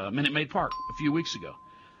Astros Minute Maid Park a few weeks ago.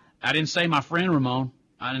 I didn't say my friend, Ramon.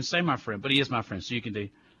 I didn't say my friend, but he is my friend, so you can do.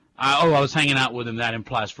 I was hanging out with him. That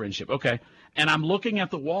implies friendship. Okay. And I'm looking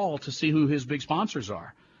at the wall to see who his big sponsors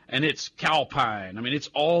are. And it's Calpine. I mean,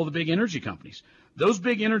 it's all the big energy companies. Those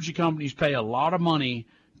big energy companies pay a lot of money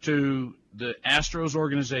to the Astros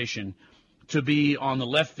organization to be on the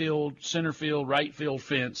left field, center field, right field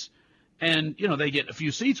fence. And, they get a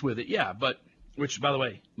few seats with it, yeah. But, which, by the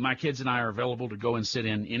way, my kids and I are available to go and sit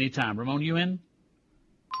in anytime. Ramon, you in?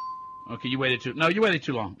 Okay, you waited too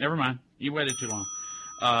long. Never mind. You waited too long.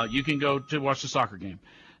 You can go to watch the soccer game.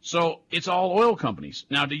 So it's all oil companies.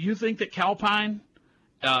 Now, do you think that Calpine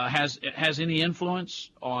has any influence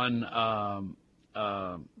on,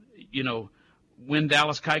 when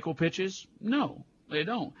Dallas Keuchel pitches? No, they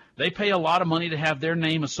don't. They pay a lot of money to have their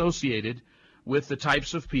name associated with the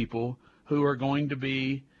types of people who are going to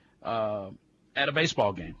be at a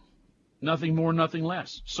baseball game. Nothing more, nothing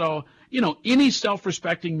less. So, any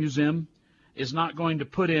self-respecting museum is not going to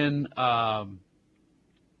put in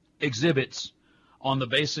exhibits on the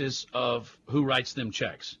basis of who writes them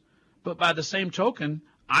checks. But by the same token,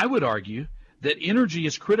 I would argue that energy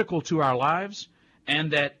is critical to our lives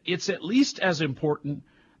and that it's at least as important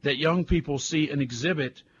that young people see an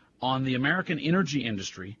exhibit on the American energy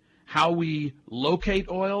industry, how we locate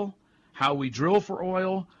oil, how we drill for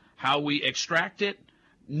oil, how we extract it,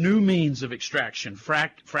 new means of extraction,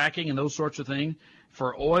 fracking and those sorts of things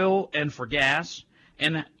for oil and for gas,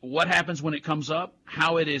 and what happens when it comes up,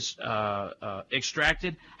 how it is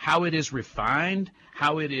extracted, how it is refined,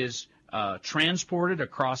 how it is transported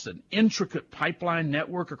across an intricate pipeline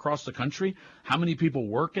network across the country, how many people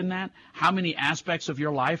work in that, how many aspects of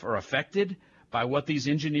your life are affected by what these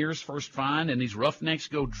engineers first find and these roughnecks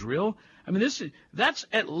go drill? I mean, that's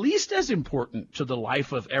at least as important to the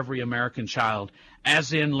life of every American child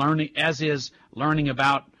as is learning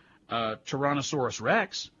about Tyrannosaurus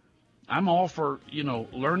Rex. I'm all for,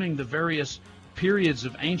 learning the various periods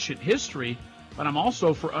of ancient history, but I'm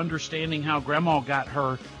also for understanding how Grandma got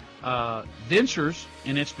her dentures,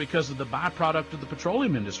 and it's because of the byproduct of the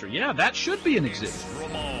petroleum industry. Yeah, that should be an exhibit.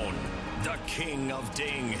 Ramon, the king of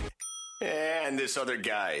ding. And this other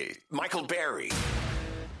guy, Michael Berry.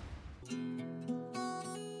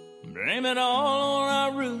 Blame it all on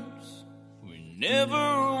our roots. We never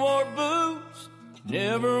wore boots,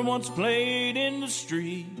 never once played in the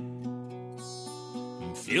street.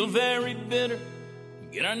 We feel very bitter,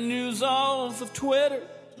 get our news off of Twitter,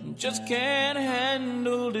 and just can't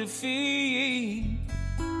handle defeat.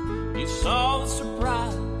 You saw the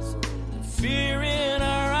surprise, the fear in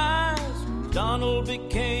our eyes when Donald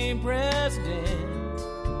became president.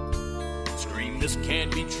 Scream, this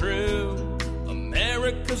can't be true.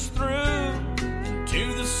 America's through,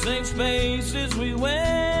 into the safe spaces we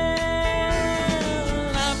went.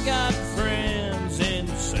 I've got friends in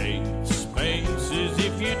safe spaces.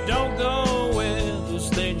 If you don't go with us,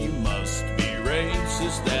 then you must be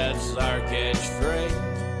racist. That's our catchphrase.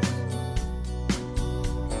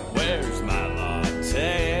 Where's my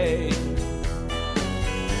latte?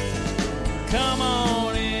 Come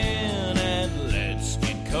on in and let's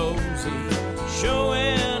get cozy.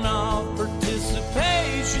 Showing off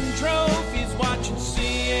participation trophies, watching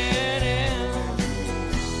CNN.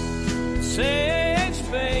 Safe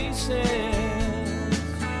spaces.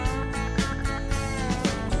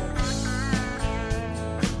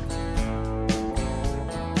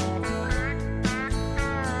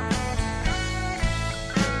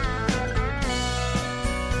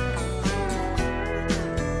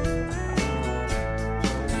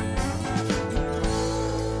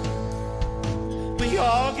 We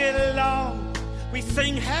all get along, we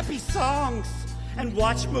sing happy songs and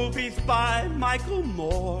watch movies by Michael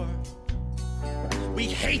Moore. We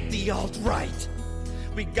hate the alt-right.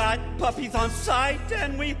 We got puppies on sight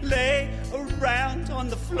and we lay around on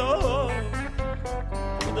the floor.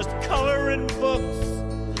 There's color in books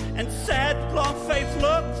and sad long-faced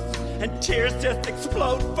looks and tears just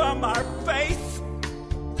explode from our face.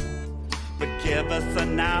 But give us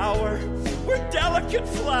an hour, we're delicate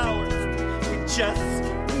flowers. We just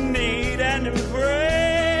need an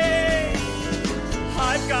embrace.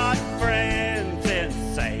 I've got friends in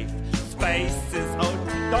safe spaces. Oh,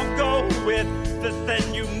 don't go with us,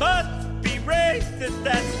 then you must be racist.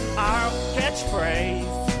 That's our catchphrase.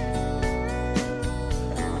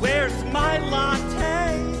 Where's my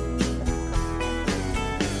latte?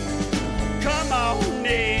 Come on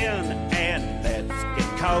in and let's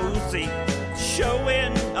get cozy.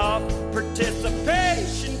 Showing off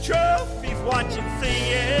participation trophies, watching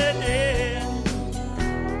CNN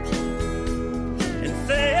in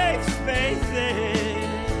safe spaces.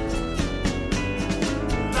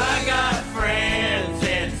 I got friends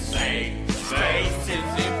in safe spaces.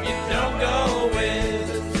 If you don't go with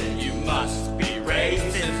us, then you must be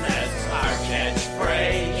racist. That's our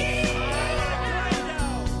catchphrase.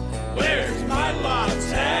 Where's my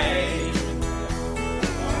latte?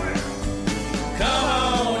 Come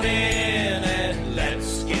on in and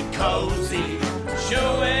let's get cozy.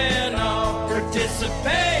 Showing off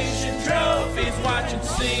participation trophies, watching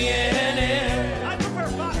CNN. I prefer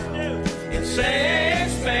Fox News. In safe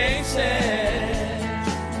spaces.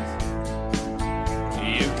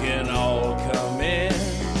 You can all come in.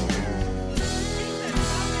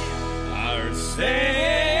 Our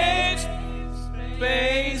safe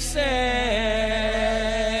spaces.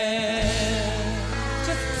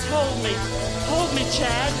 Just hold me,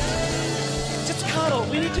 Chad. Just cuddle.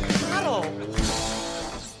 We need to cuddle.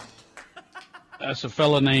 That's a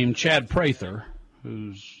fella named Chad Prather,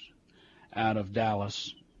 who's out of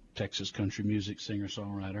Dallas, Texas country music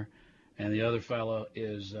singer-songwriter. And the other fella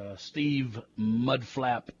is Steve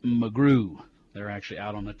Mudflap McGrew. They're actually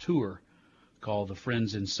out on a tour called the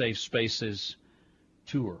Friends in Safe Spaces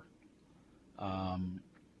Tour. And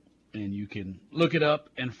you can look it up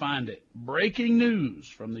and find it. Breaking news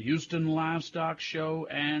from the Houston Livestock Show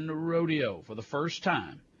and Rodeo. For the first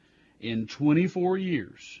time in 24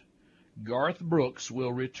 years, Garth Brooks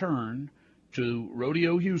will return to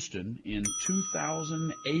Rodeo Houston in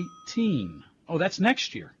 2018. Oh, that's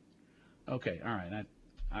next year. Okay, all right.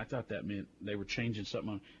 I thought that meant they were changing something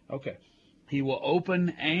on. Okay. He will open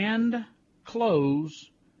and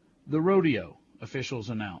close the rodeo, officials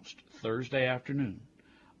announced Thursday afternoon.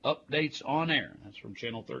 Updates on air. That's from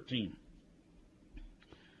Channel 13.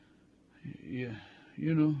 Yeah,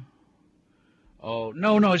 Oh,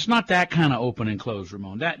 no, it's not that kind of open and close,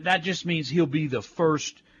 Ramon. That just means he'll be the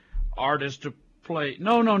first artist to play.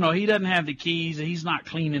 No, he doesn't have the keys. He's not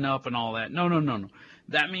cleaning up and all that. No.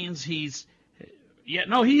 That means he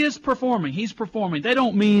is performing. He's performing. They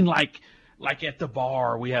don't mean like at the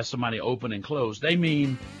bar we have somebody open and close. They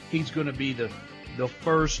mean he's going to be the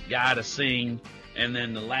first guy to sing and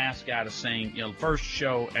then the last guy to sing, first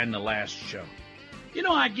show and the last show.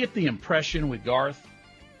 I get the impression with Garth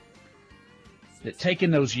that taking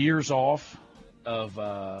those years off of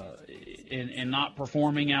and not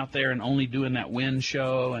performing out there and only doing that wind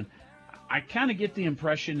show, and I kind of get the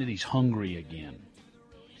impression that he's hungry again.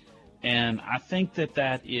 And I think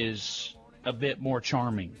that is a bit more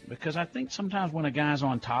charming, because I think sometimes when a guy's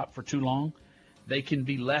on top for too long, they can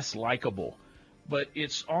be less likable. But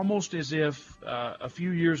it's almost as if a few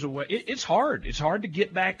years away, it's hard. It's hard to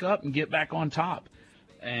get back up and get back on top.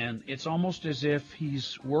 And it's almost as if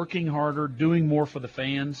he's working harder, doing more for the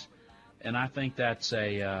fans, and I think that's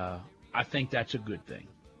a good thing.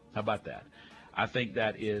 How about that? I think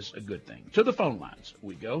that is a good thing. To the phone lines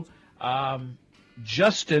we go.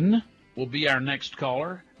 Justin will be our next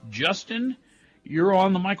caller. Justin, you're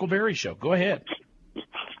on the Michael Berry Show. Go ahead.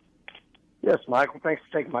 Yes, Michael. Thanks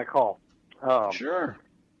for taking my call. Sure.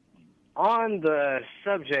 On the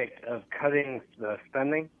subject of cutting the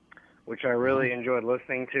spending, which I really enjoyed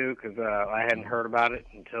listening to because I hadn't heard about it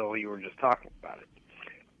until you were just talking about it.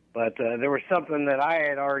 But there was something that I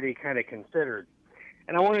had already kind of considered,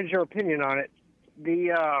 and I wanted your opinion on it.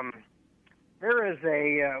 There is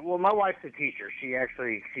my wife's a teacher. She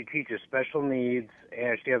teaches special needs,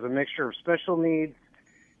 and she has a mixture of special needs,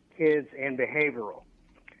 kids, and behavioral.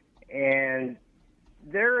 And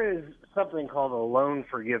there is something called a loan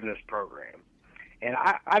forgiveness program. And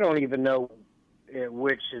I don't even know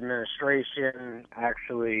which administration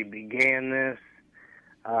actually began this.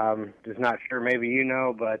 Just not sure, maybe you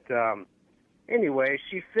know, but anyway,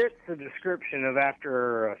 she fits the description of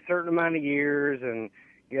after a certain amount of years and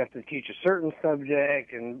you have to teach a certain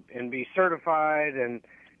subject and be certified and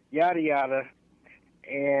yada yada,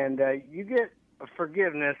 and you get a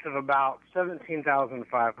forgiveness of about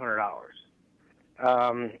 $17,500.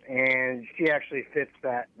 And she actually fits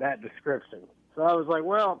that description. So I was like,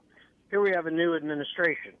 well, here we have a new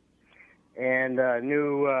administration and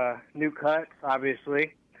new cuts,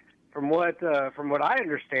 obviously. From what I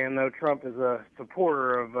understand, though, Trump is a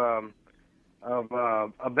supporter of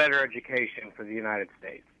a better education for the United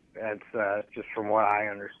States. That's just from what I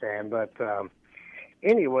understand. But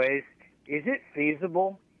anyways, is it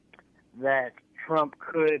feasible that Trump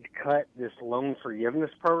could cut this loan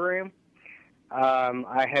forgiveness program?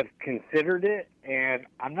 I have considered it, and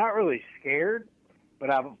I'm not really scared, but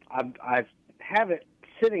I have it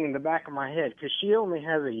sitting in the back of my head because she only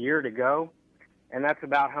has a year to go, and that's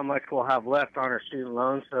about how much we'll have left on her student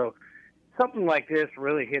loan. So something like this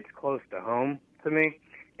really hits close to home to me,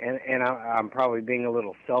 and I'm probably being a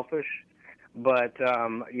little selfish, but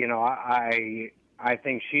I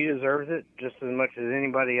think she deserves it just as much as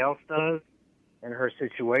anybody else does in her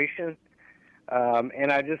situation.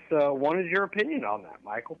 And I just wanted your opinion on that,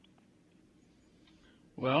 Michael.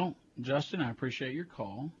 Well, Justin, I appreciate your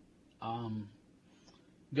call.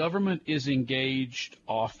 Government is engaged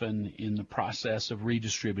often in the process of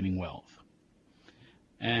redistributing wealth.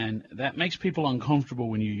 And that makes people uncomfortable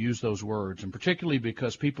when you use those words, and particularly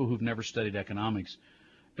because people who've never studied economics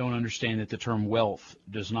don't understand that the term wealth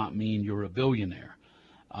does not mean you're a billionaire.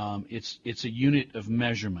 It's a unit of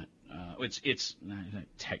measurement. It's not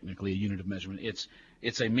technically a unit of measurement.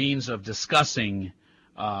 It's a means of discussing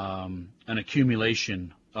an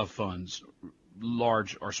accumulation of funds,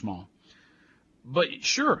 large or small. But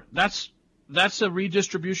sure, that's a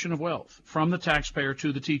redistribution of wealth from the taxpayer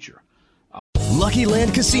to the teacher. Lucky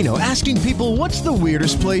Land Casino, asking people, what's the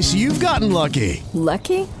weirdest place you've gotten lucky?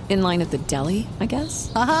 Lucky? In line at the deli, I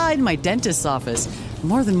guess? Aha, in my dentist's office.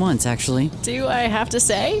 More than once, actually. Do I have to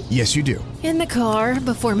say? Yes, you do. In the car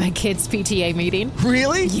before my kids' PTA meeting.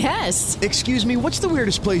 Really? Yes. Excuse me, what's the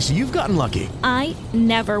weirdest place you've gotten lucky? I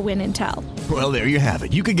never win and tell. Well, there you have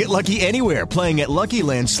it. You can get lucky anywhere, playing at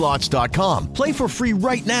LuckyLandSlots.com. Play for free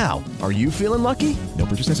right now. Are you feeling lucky? No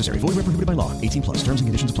purchase necessary. Void where prohibited by law. 18 plus. Terms and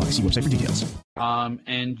conditions apply. See website for details.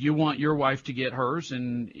 And you want your wife to get hers,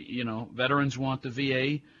 and, veterans want the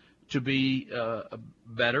VA to be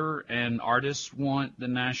better, and artists want the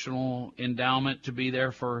National Endowment to be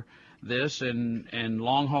there for this, and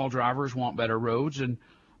long-haul drivers want better roads. And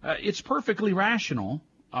it's perfectly rational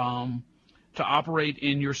to operate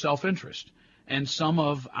in your self-interest. And some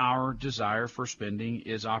of our desire for spending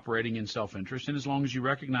is operating in self-interest, and as long as you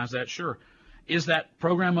recognize that, sure. Is that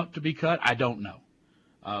program up to be cut? I don't know.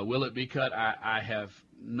 Will it be cut? I have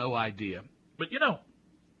no idea. But,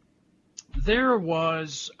 there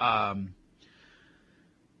was a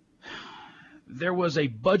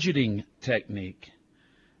budgeting technique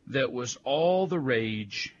that was all the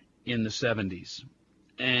rage in the 70s,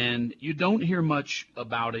 and you don't hear much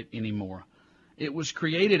about it anymore. It was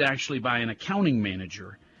created actually by an accounting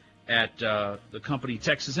manager at the company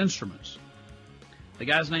Texas Instruments. The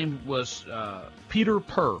guy's name was Pete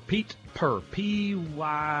Pyrr,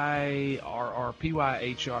 P-Y-R-R,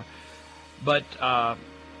 P-Y-H-R. But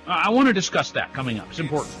I want to discuss that coming up. It's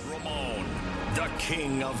important. Ramon, the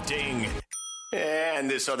king of ding. And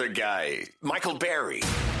this other guy, Michael Berry.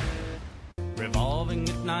 Revolving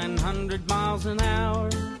at 900 miles an hour.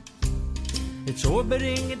 It's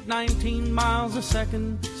orbiting at 19 miles a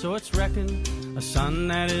second, so it's reckoned a sun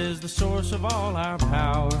that is the source of all our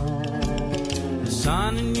power. The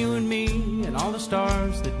sun and you and me and all the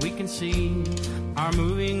stars that we can see are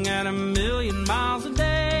moving at 1,000,000 miles a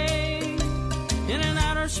day in an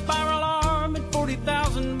outer spiral arm at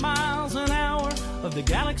 40,000 miles an hour of the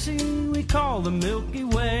galaxy we call the Milky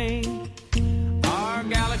Way. Our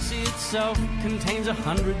galaxy itself contains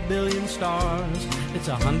 100 billion stars. It's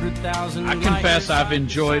 100,000. I confess I've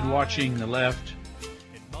enjoyed watching the left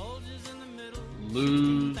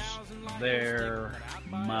lose their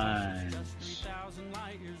minds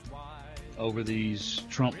over these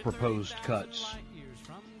Trump-proposed cuts.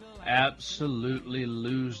 Absolutely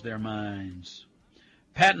lose their minds.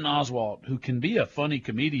 Patton Oswalt, who can be a funny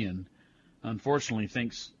comedian, unfortunately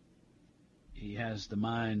thinks he has the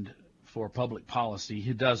mind for public policy.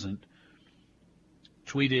 He doesn't.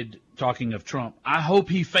 Tweeted, talking of Trump, I hope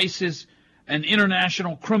he faces an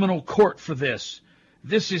international criminal court for this.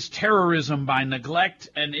 This is terrorism by neglect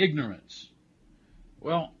and ignorance.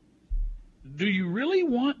 Well, do you really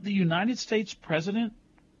want the United States president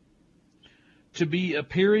to be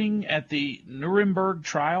appearing at the Nuremberg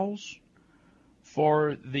trials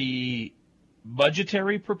for the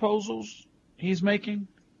budgetary proposals he's making?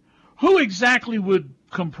 Who exactly would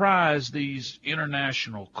comprise these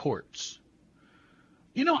international courts?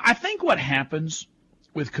 I think what happens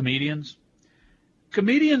with comedians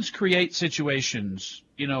create situations,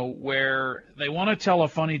 where they want to tell a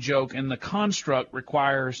funny joke and the construct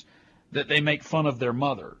requires that they make fun of their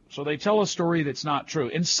mother. So they tell a story that's not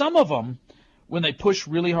true. And some of them, when they push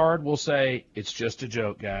really hard, will say, it's just a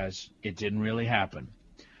joke, guys. It didn't really happen.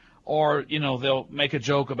 Or, they'll make a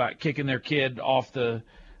joke about kicking their kid off the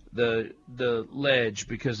ledge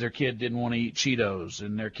because their kid didn't want to eat Cheetos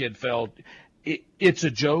and their kid fell. It's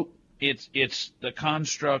a joke. It's the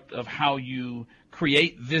construct of how you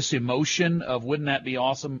create this emotion of wouldn't that be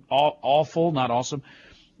awesome, awful, not awesome.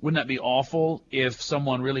 Wouldn't that be awful if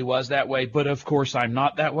someone really was that way? But of course I'm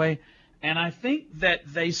not that way. And I think that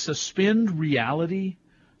they suspend reality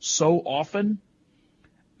so often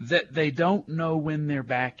that they don't know when they're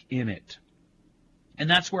back in it. And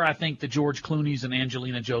that's where I think the George Clooney's and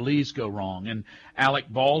Angelina Jolie's go wrong, and Alec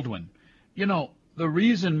Baldwin. The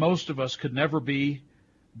reason most of us could never be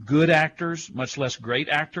good actors, much less great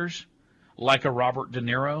actors, like a Robert De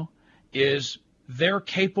Niro, is they're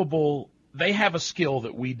capable, they have a skill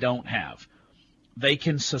that we don't have. They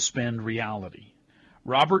can suspend reality.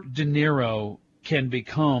 Robert De Niro can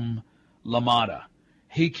become LaMotta.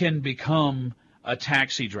 He can become a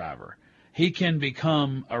taxi driver. He can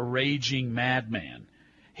become a raging madman.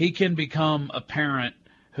 He can become a parent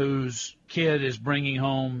whose kid is bringing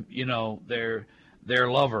home, their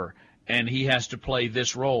lover, and he has to play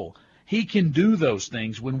this role. He can do those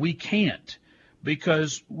things when we can't,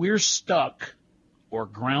 because we're stuck or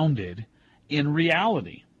grounded in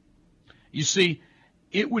reality. You see,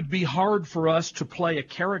 it would be hard for us to play a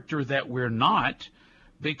character that we're not,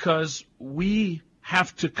 because we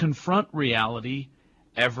have to confront reality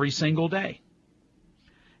every single day.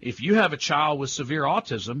 If you have a child with severe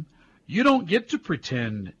autism, you don't get to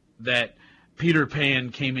pretend that Peter Pan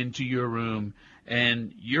came into your room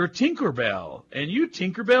and you're Tinkerbell and you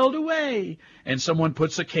Tinkerbelled away, and someone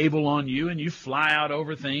puts a cable on you and you fly out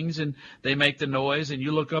over things and they make the noise and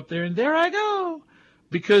you look up there and there I go,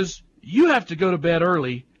 because you have to go to bed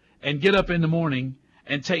early and get up in the morning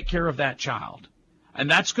and take care of that child. And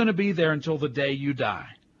that's going to be there until the day you die.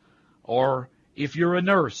 Or if you're a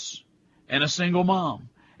nurse and a single mom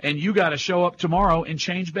and you got to show up tomorrow and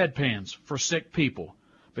change bedpans for sick people,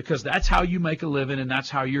 because that's how you make a living and that's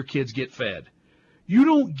how your kids get fed. You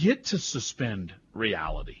don't get to suspend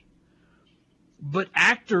reality. But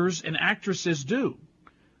actors and actresses do.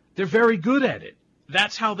 They're very good at it.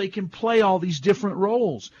 That's how they can play all these different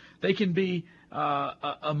roles. They can be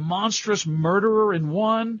a monstrous murderer in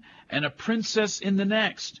one and a princess in the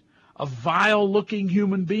next, a vile-looking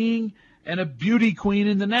human being and a beauty queen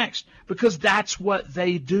in the next, because that's what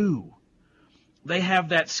they do. They have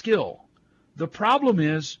that skill. The problem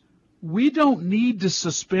is we don't need to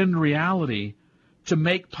suspend reality to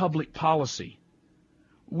make public policy.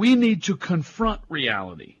 We need to confront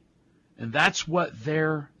reality, and that's what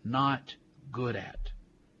they're not good at,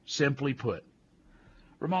 simply put.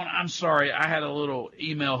 Ramon, I'm sorry, I had a little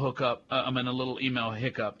email hiccup,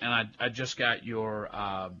 and I just got your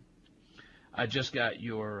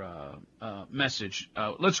message.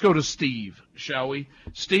 Let's go to Steve, shall we?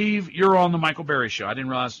 Steve, you're on the Michael Berry Show. I didn't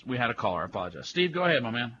realize we had a caller. I apologize. Steve, go ahead,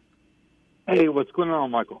 my man. Hey, what's going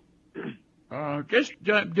on, Michael? Just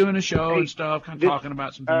doing a show and stuff, kind of talking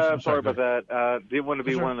about some things. Sorry about that. Didn't want to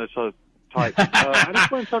be one of those types. I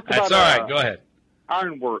just want to talk about. That's all right. Go ahead.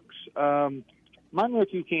 Ironworks. My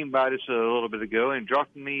nephew came by just a little bit ago and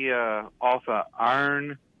dropped me off an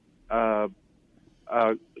iron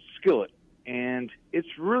skillet, and it's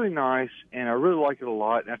really nice, and I really like it a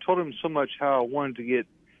lot. And I told him so much how I wanted to get,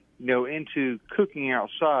 into cooking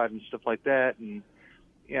outside and stuff like that, and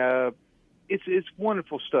it's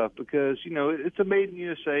wonderful stuff because it's a made in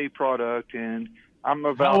USA product, and I'm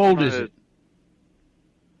about. How old is it?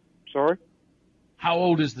 Sorry? How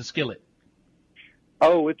old is the skillet?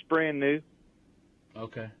 Oh, it's brand new.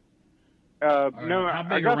 Okay. Right. No, How I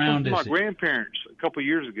big got around some from is my it? grandparents a couple of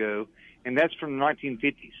years ago, and that's from the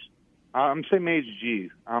 1950s. I'm the same age as you.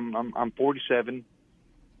 I'm 47.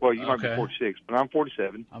 Well, you might be 46, but I'm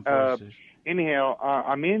 47. I'm 46. Anyhow,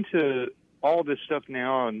 I'm into all this stuff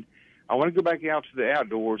now, and I want to go back out to the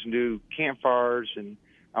outdoors and do campfires, and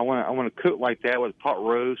I want to cook like that with pot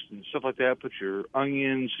roast and stuff like that. Put your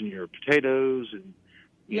onions and your potatoes and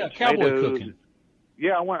cowboy cooking.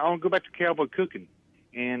 Yeah, I want to go back to cowboy cooking,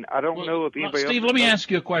 and I don't know if anybody. Steve, else let me ask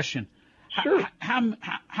you a question. Sure. How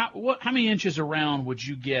many inches around would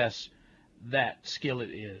you guess that skillet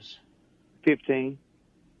is? 15.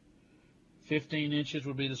 15 inches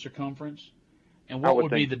would be the circumference, and what would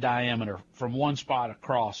be the diameter from one spot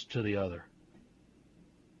across to the other?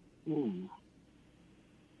 Ooh.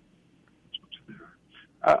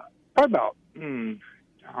 Probably about, I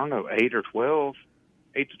don't know, 8 or 12.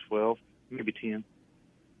 8 to 12, maybe 10.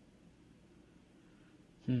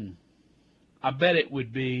 I bet it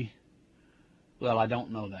would be, well, I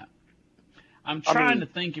don't know that. I'm trying to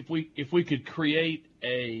think if we could create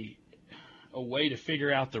a way to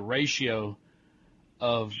figure out the ratio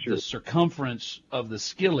of the circumference of the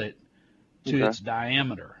skillet to its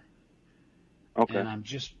diameter. Okay. And I'm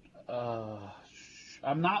just,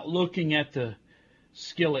 I'm not looking at the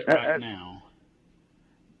skillet right now.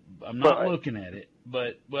 I'm not looking at it,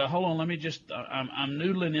 but hold on. Let me just. I'm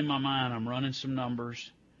noodling in my mind. I'm running some numbers.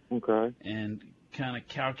 Okay. And kind of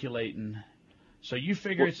calculating. So you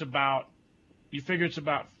figure it's about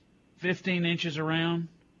 15 inches around.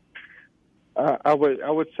 I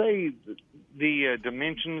would say the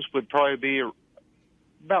dimensions would probably be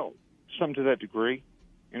about some to that degree,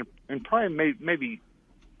 and probably maybe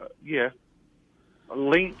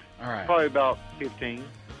length. All right. Probably about 15.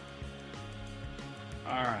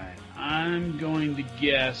 All right. I'm going to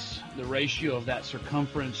guess the ratio of that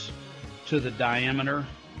circumference to the diameter.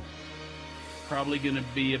 Probably going to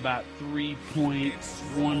be about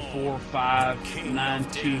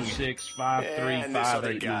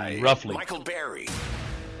 3.14592653589, roughly. Michael Berry.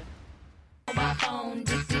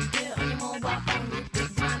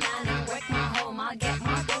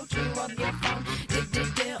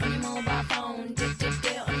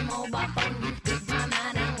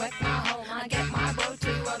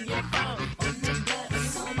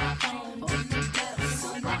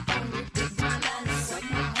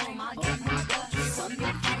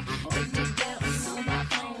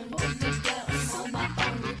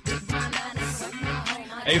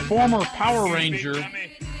 A former Power Ranger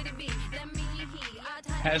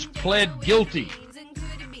has pled guilty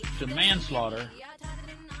to manslaughter.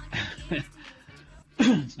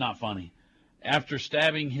 It's not funny. After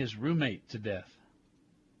stabbing his roommate to death.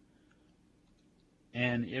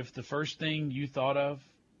 And if the first thing you thought of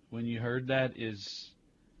when you heard that is,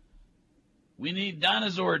 we need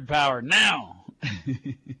dinosaur power now,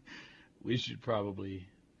 we should probably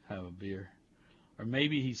have a beer. Or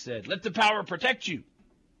maybe he said, let the power protect you.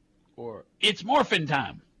 Or it's morphin'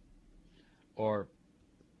 time. Or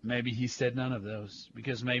maybe he said none of those,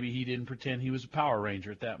 because maybe he didn't pretend he was a Power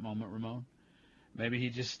Ranger at that moment, Ramon. Maybe he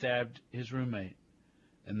just stabbed his roommate,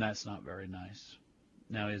 and that's not very nice.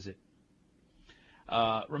 Now, is it?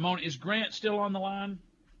 Ramon, is Grant still on the line?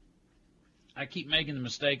 I keep making the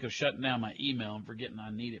mistake of shutting down my email and forgetting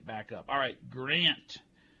I need it back up. All right, Grant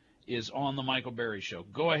is on the Michael Berry Show.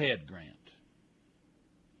 Go ahead, Grant.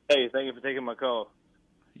 Hey, thank you for taking my call.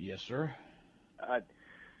 Yes, sir.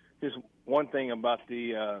 Just one thing about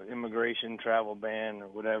the immigration travel ban or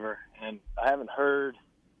whatever, and I haven't heard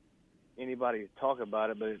anybody talk about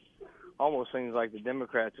it, but it almost seems like the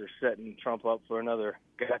Democrats are setting Trump up for another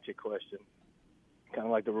gotcha question. Kind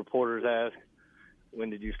of like the reporters ask, when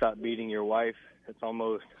did you stop beating your wife? It's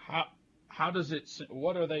almost... How does it...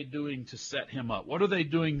 What are they doing to set him up? What are they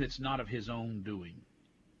doing that's not of his own doing?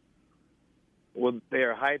 Well, they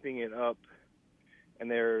are hyping it up, and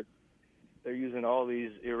they're using all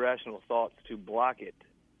these irrational thoughts to block it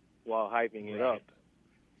while hyping it up.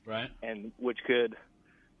 Right. And which could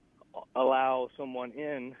allow someone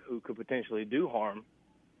in who could potentially do harm.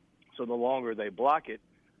 So the longer they block it,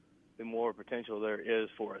 the more potential there is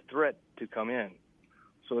for a threat to come in.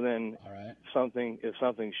 So then if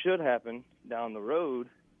something should happen down the road,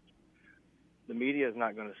 the media is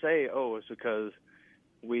not going to say, oh, it's because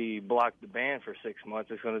we blocked the ban for 6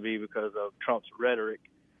 months. It's going to be because of Trump's rhetoric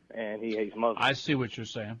and he hates Muslims. I see what you're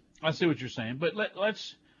saying. But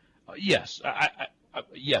let's yes,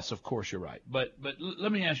 yes, of course you're right. But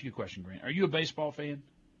let me ask you a question, Grant. Are you a baseball fan?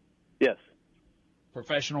 Yes.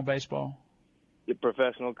 Professional baseball?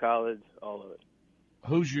 Professional, college, all of it.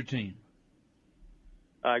 Who's your team?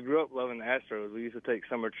 I grew up loving the Astros. We used to take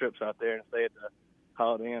summer trips out there and stay at the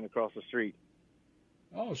Holiday Inn across the street.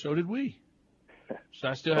 Oh, so did we. So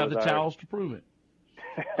I still have the towels to prove it.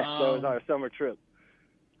 That was our summer trip.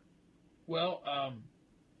 Well,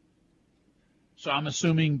 so I'm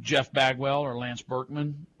assuming Jeff Bagwell or Lance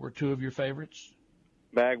Berkman were two of your favorites?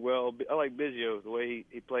 Bagwell. I like Biggio, the way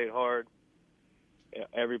he played hard. Yeah,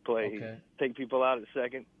 every play. Okay. He'd take people out at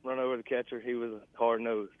second, run over the catcher. He was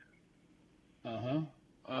hard-nosed. Well,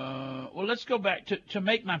 let's go back to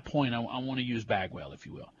make my point. I want to use Bagwell, if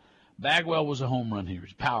you will. Bagwell was a home run hitter,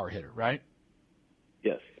 power hitter, right?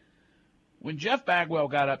 Yes. When Jeff Bagwell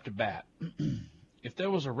got up to bat, if there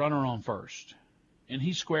was a runner on first and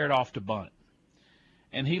he squared off to bunt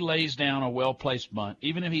and he lays down a well-placed bunt,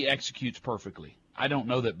 even if he executes perfectly, I don't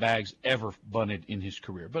know that Bags ever bunted in his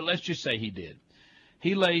career, but let's just say he did.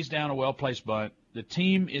 He lays down a well-placed bunt. The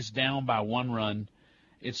team is down by 1 run.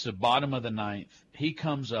 It's the bottom of the ninth. He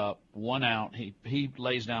comes up, 1 out. He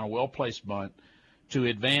lays down a well-placed bunt to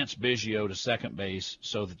advance Biggio to second base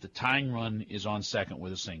so that the tying run is on second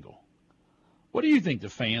with a single. What do you think the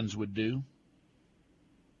fans would do?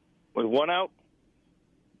 With 1 out?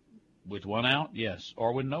 With 1 out, yes.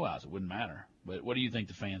 Or with no outs. It wouldn't matter. But what do you think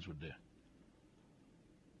the fans would do?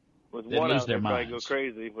 With They'd 1 lose out, their they'd probably minds. go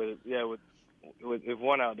crazy. But, yeah, with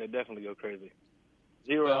 1 out, they'd definitely go crazy.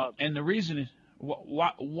 0 out. And the reason is,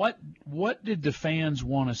 what did the fans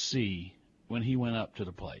want to see when he went up to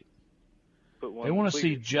the plate? They want to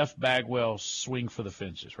see Jeff Bagwell swing for the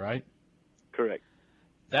fences, right? Correct.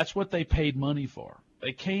 That's what they paid money for.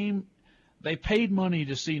 They paid money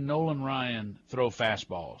to see Nolan Ryan throw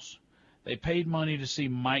fastballs. They paid money to see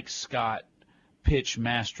Mike Scott pitch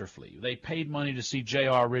masterfully. They paid money to see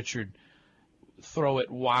J.R. Richard throw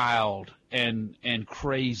it wild and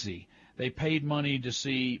crazy. They paid money to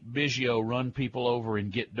see Biggio run people over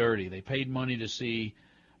and get dirty. They paid money to see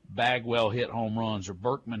Bagwell hit home runs or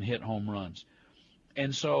Berkman hit home runs.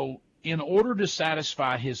 And so in order to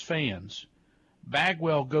satisfy his fans,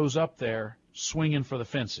 Bagwell goes up there swinging for the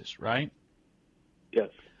fences, right? Yes.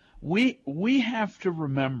 We have to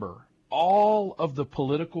remember all of the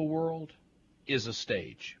political world is a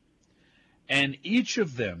stage. And each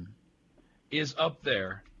of them is up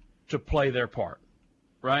there to play their part,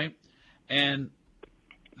 right? And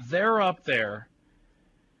they're up there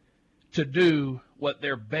to do what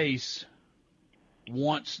their base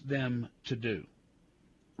wants them to do,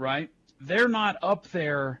 right? They're not up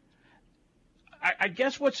there. I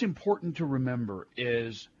guess what's important to remember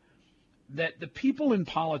is that the people in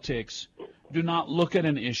politics do not look at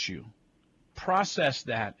an issue, process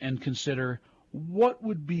that, and consider what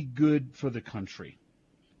would be good for the country.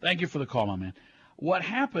 Thank you for the call, my man. What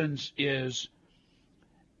happens is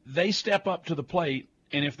they step up to the plate,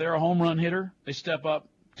 and if they're a home run hitter, they step up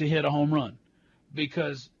to hit a home run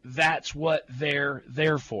because that's what they're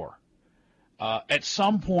there for. At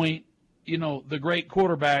some point, the great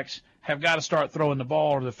quarterbacks have got to start throwing the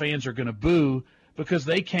ball or the fans are going to boo because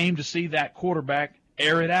they came to see that quarterback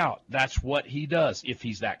air it out. That's what he does if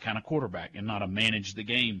he's that kind of quarterback and not a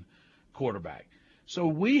manage-the-game quarterback. So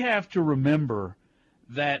we have to remember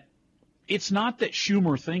that it's not that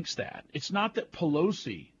Schumer thinks that. It's not that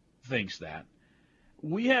Pelosi thinks that.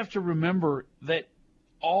 We have to remember that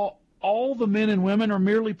all the men and women are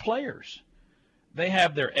merely players. They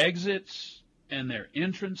have their exits and their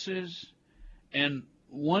entrances, and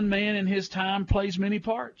one man in his time plays many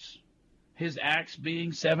parts. his acts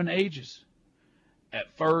being 7 ages.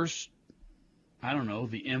 At first, I don't know,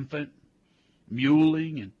 the infant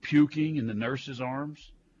mewling and puking in the nurse's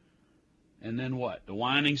arms. And then what? The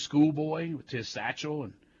whining schoolboy with his satchel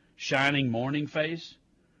and shining morning face,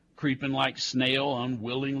 creeping like snail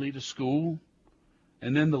unwillingly to school.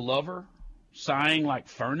 And then the lover, sighing like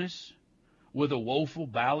furnace, with a woeful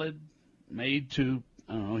ballad made to,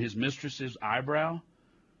 I don't know, his mistress's eyebrow.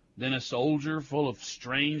 Then a soldier full of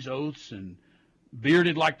strange oaths and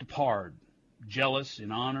bearded like the pard, jealous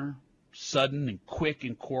in honor, sudden and quick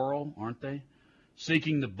in quarrel, aren't they?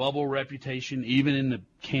 Seeking the bubble reputation even in the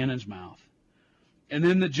cannon's mouth. And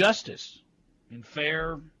then the justice, in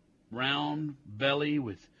fair, round belly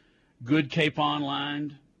with good capon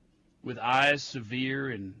lined, with eyes severe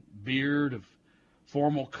and beard of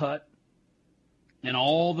formal cut, and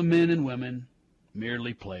all the men and women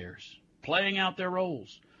merely players, playing out their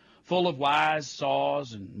roles, full of wise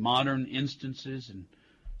saws and modern instances, and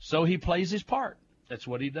so he plays his part. That's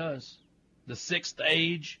what he does. The sixth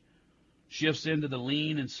age shifts into the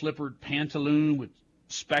lean and slippered pantaloon with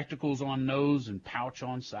spectacles on nose and pouch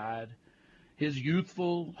on side. His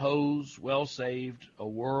youthful hose, well saved, a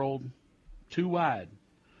world too wide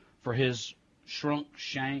for his shrunk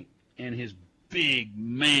shank and his big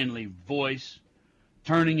manly voice,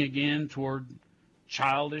 turning again toward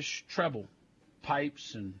childish treble,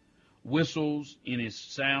 pipes and whistles in his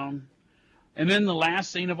sound. And then the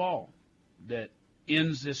last scene of all that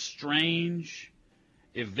ends this strange,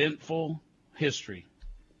 eventful history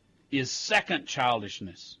is second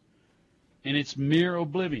childishness, and it's mere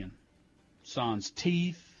oblivion. Sans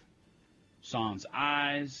teeth, sans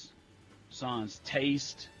eyes, sans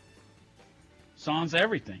taste, sans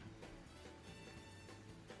everything.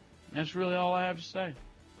 That's really all I have to say.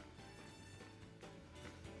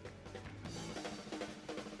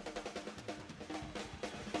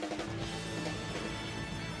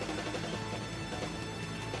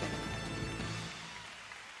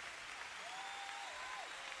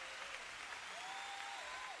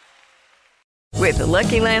 With the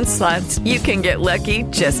Lucky Land Slots, you can get lucky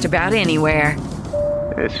just about anywhere.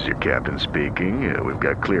 This is your captain speaking. We've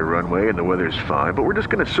got clear runway and the weather's fine, but we're just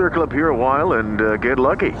going to circle up here a while and get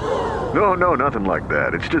lucky. No, nothing like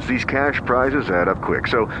that. It's just these cash prizes add up quick.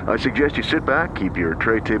 So I suggest you sit back, keep your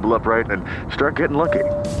tray table upright, and start getting lucky.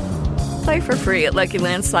 Play for free at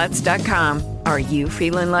LuckyLandSlots.com. Are you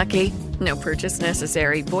feeling lucky? No purchase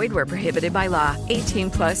necessary. Void where prohibited by law.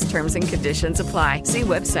 18+ terms and conditions apply. See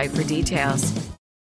website for details.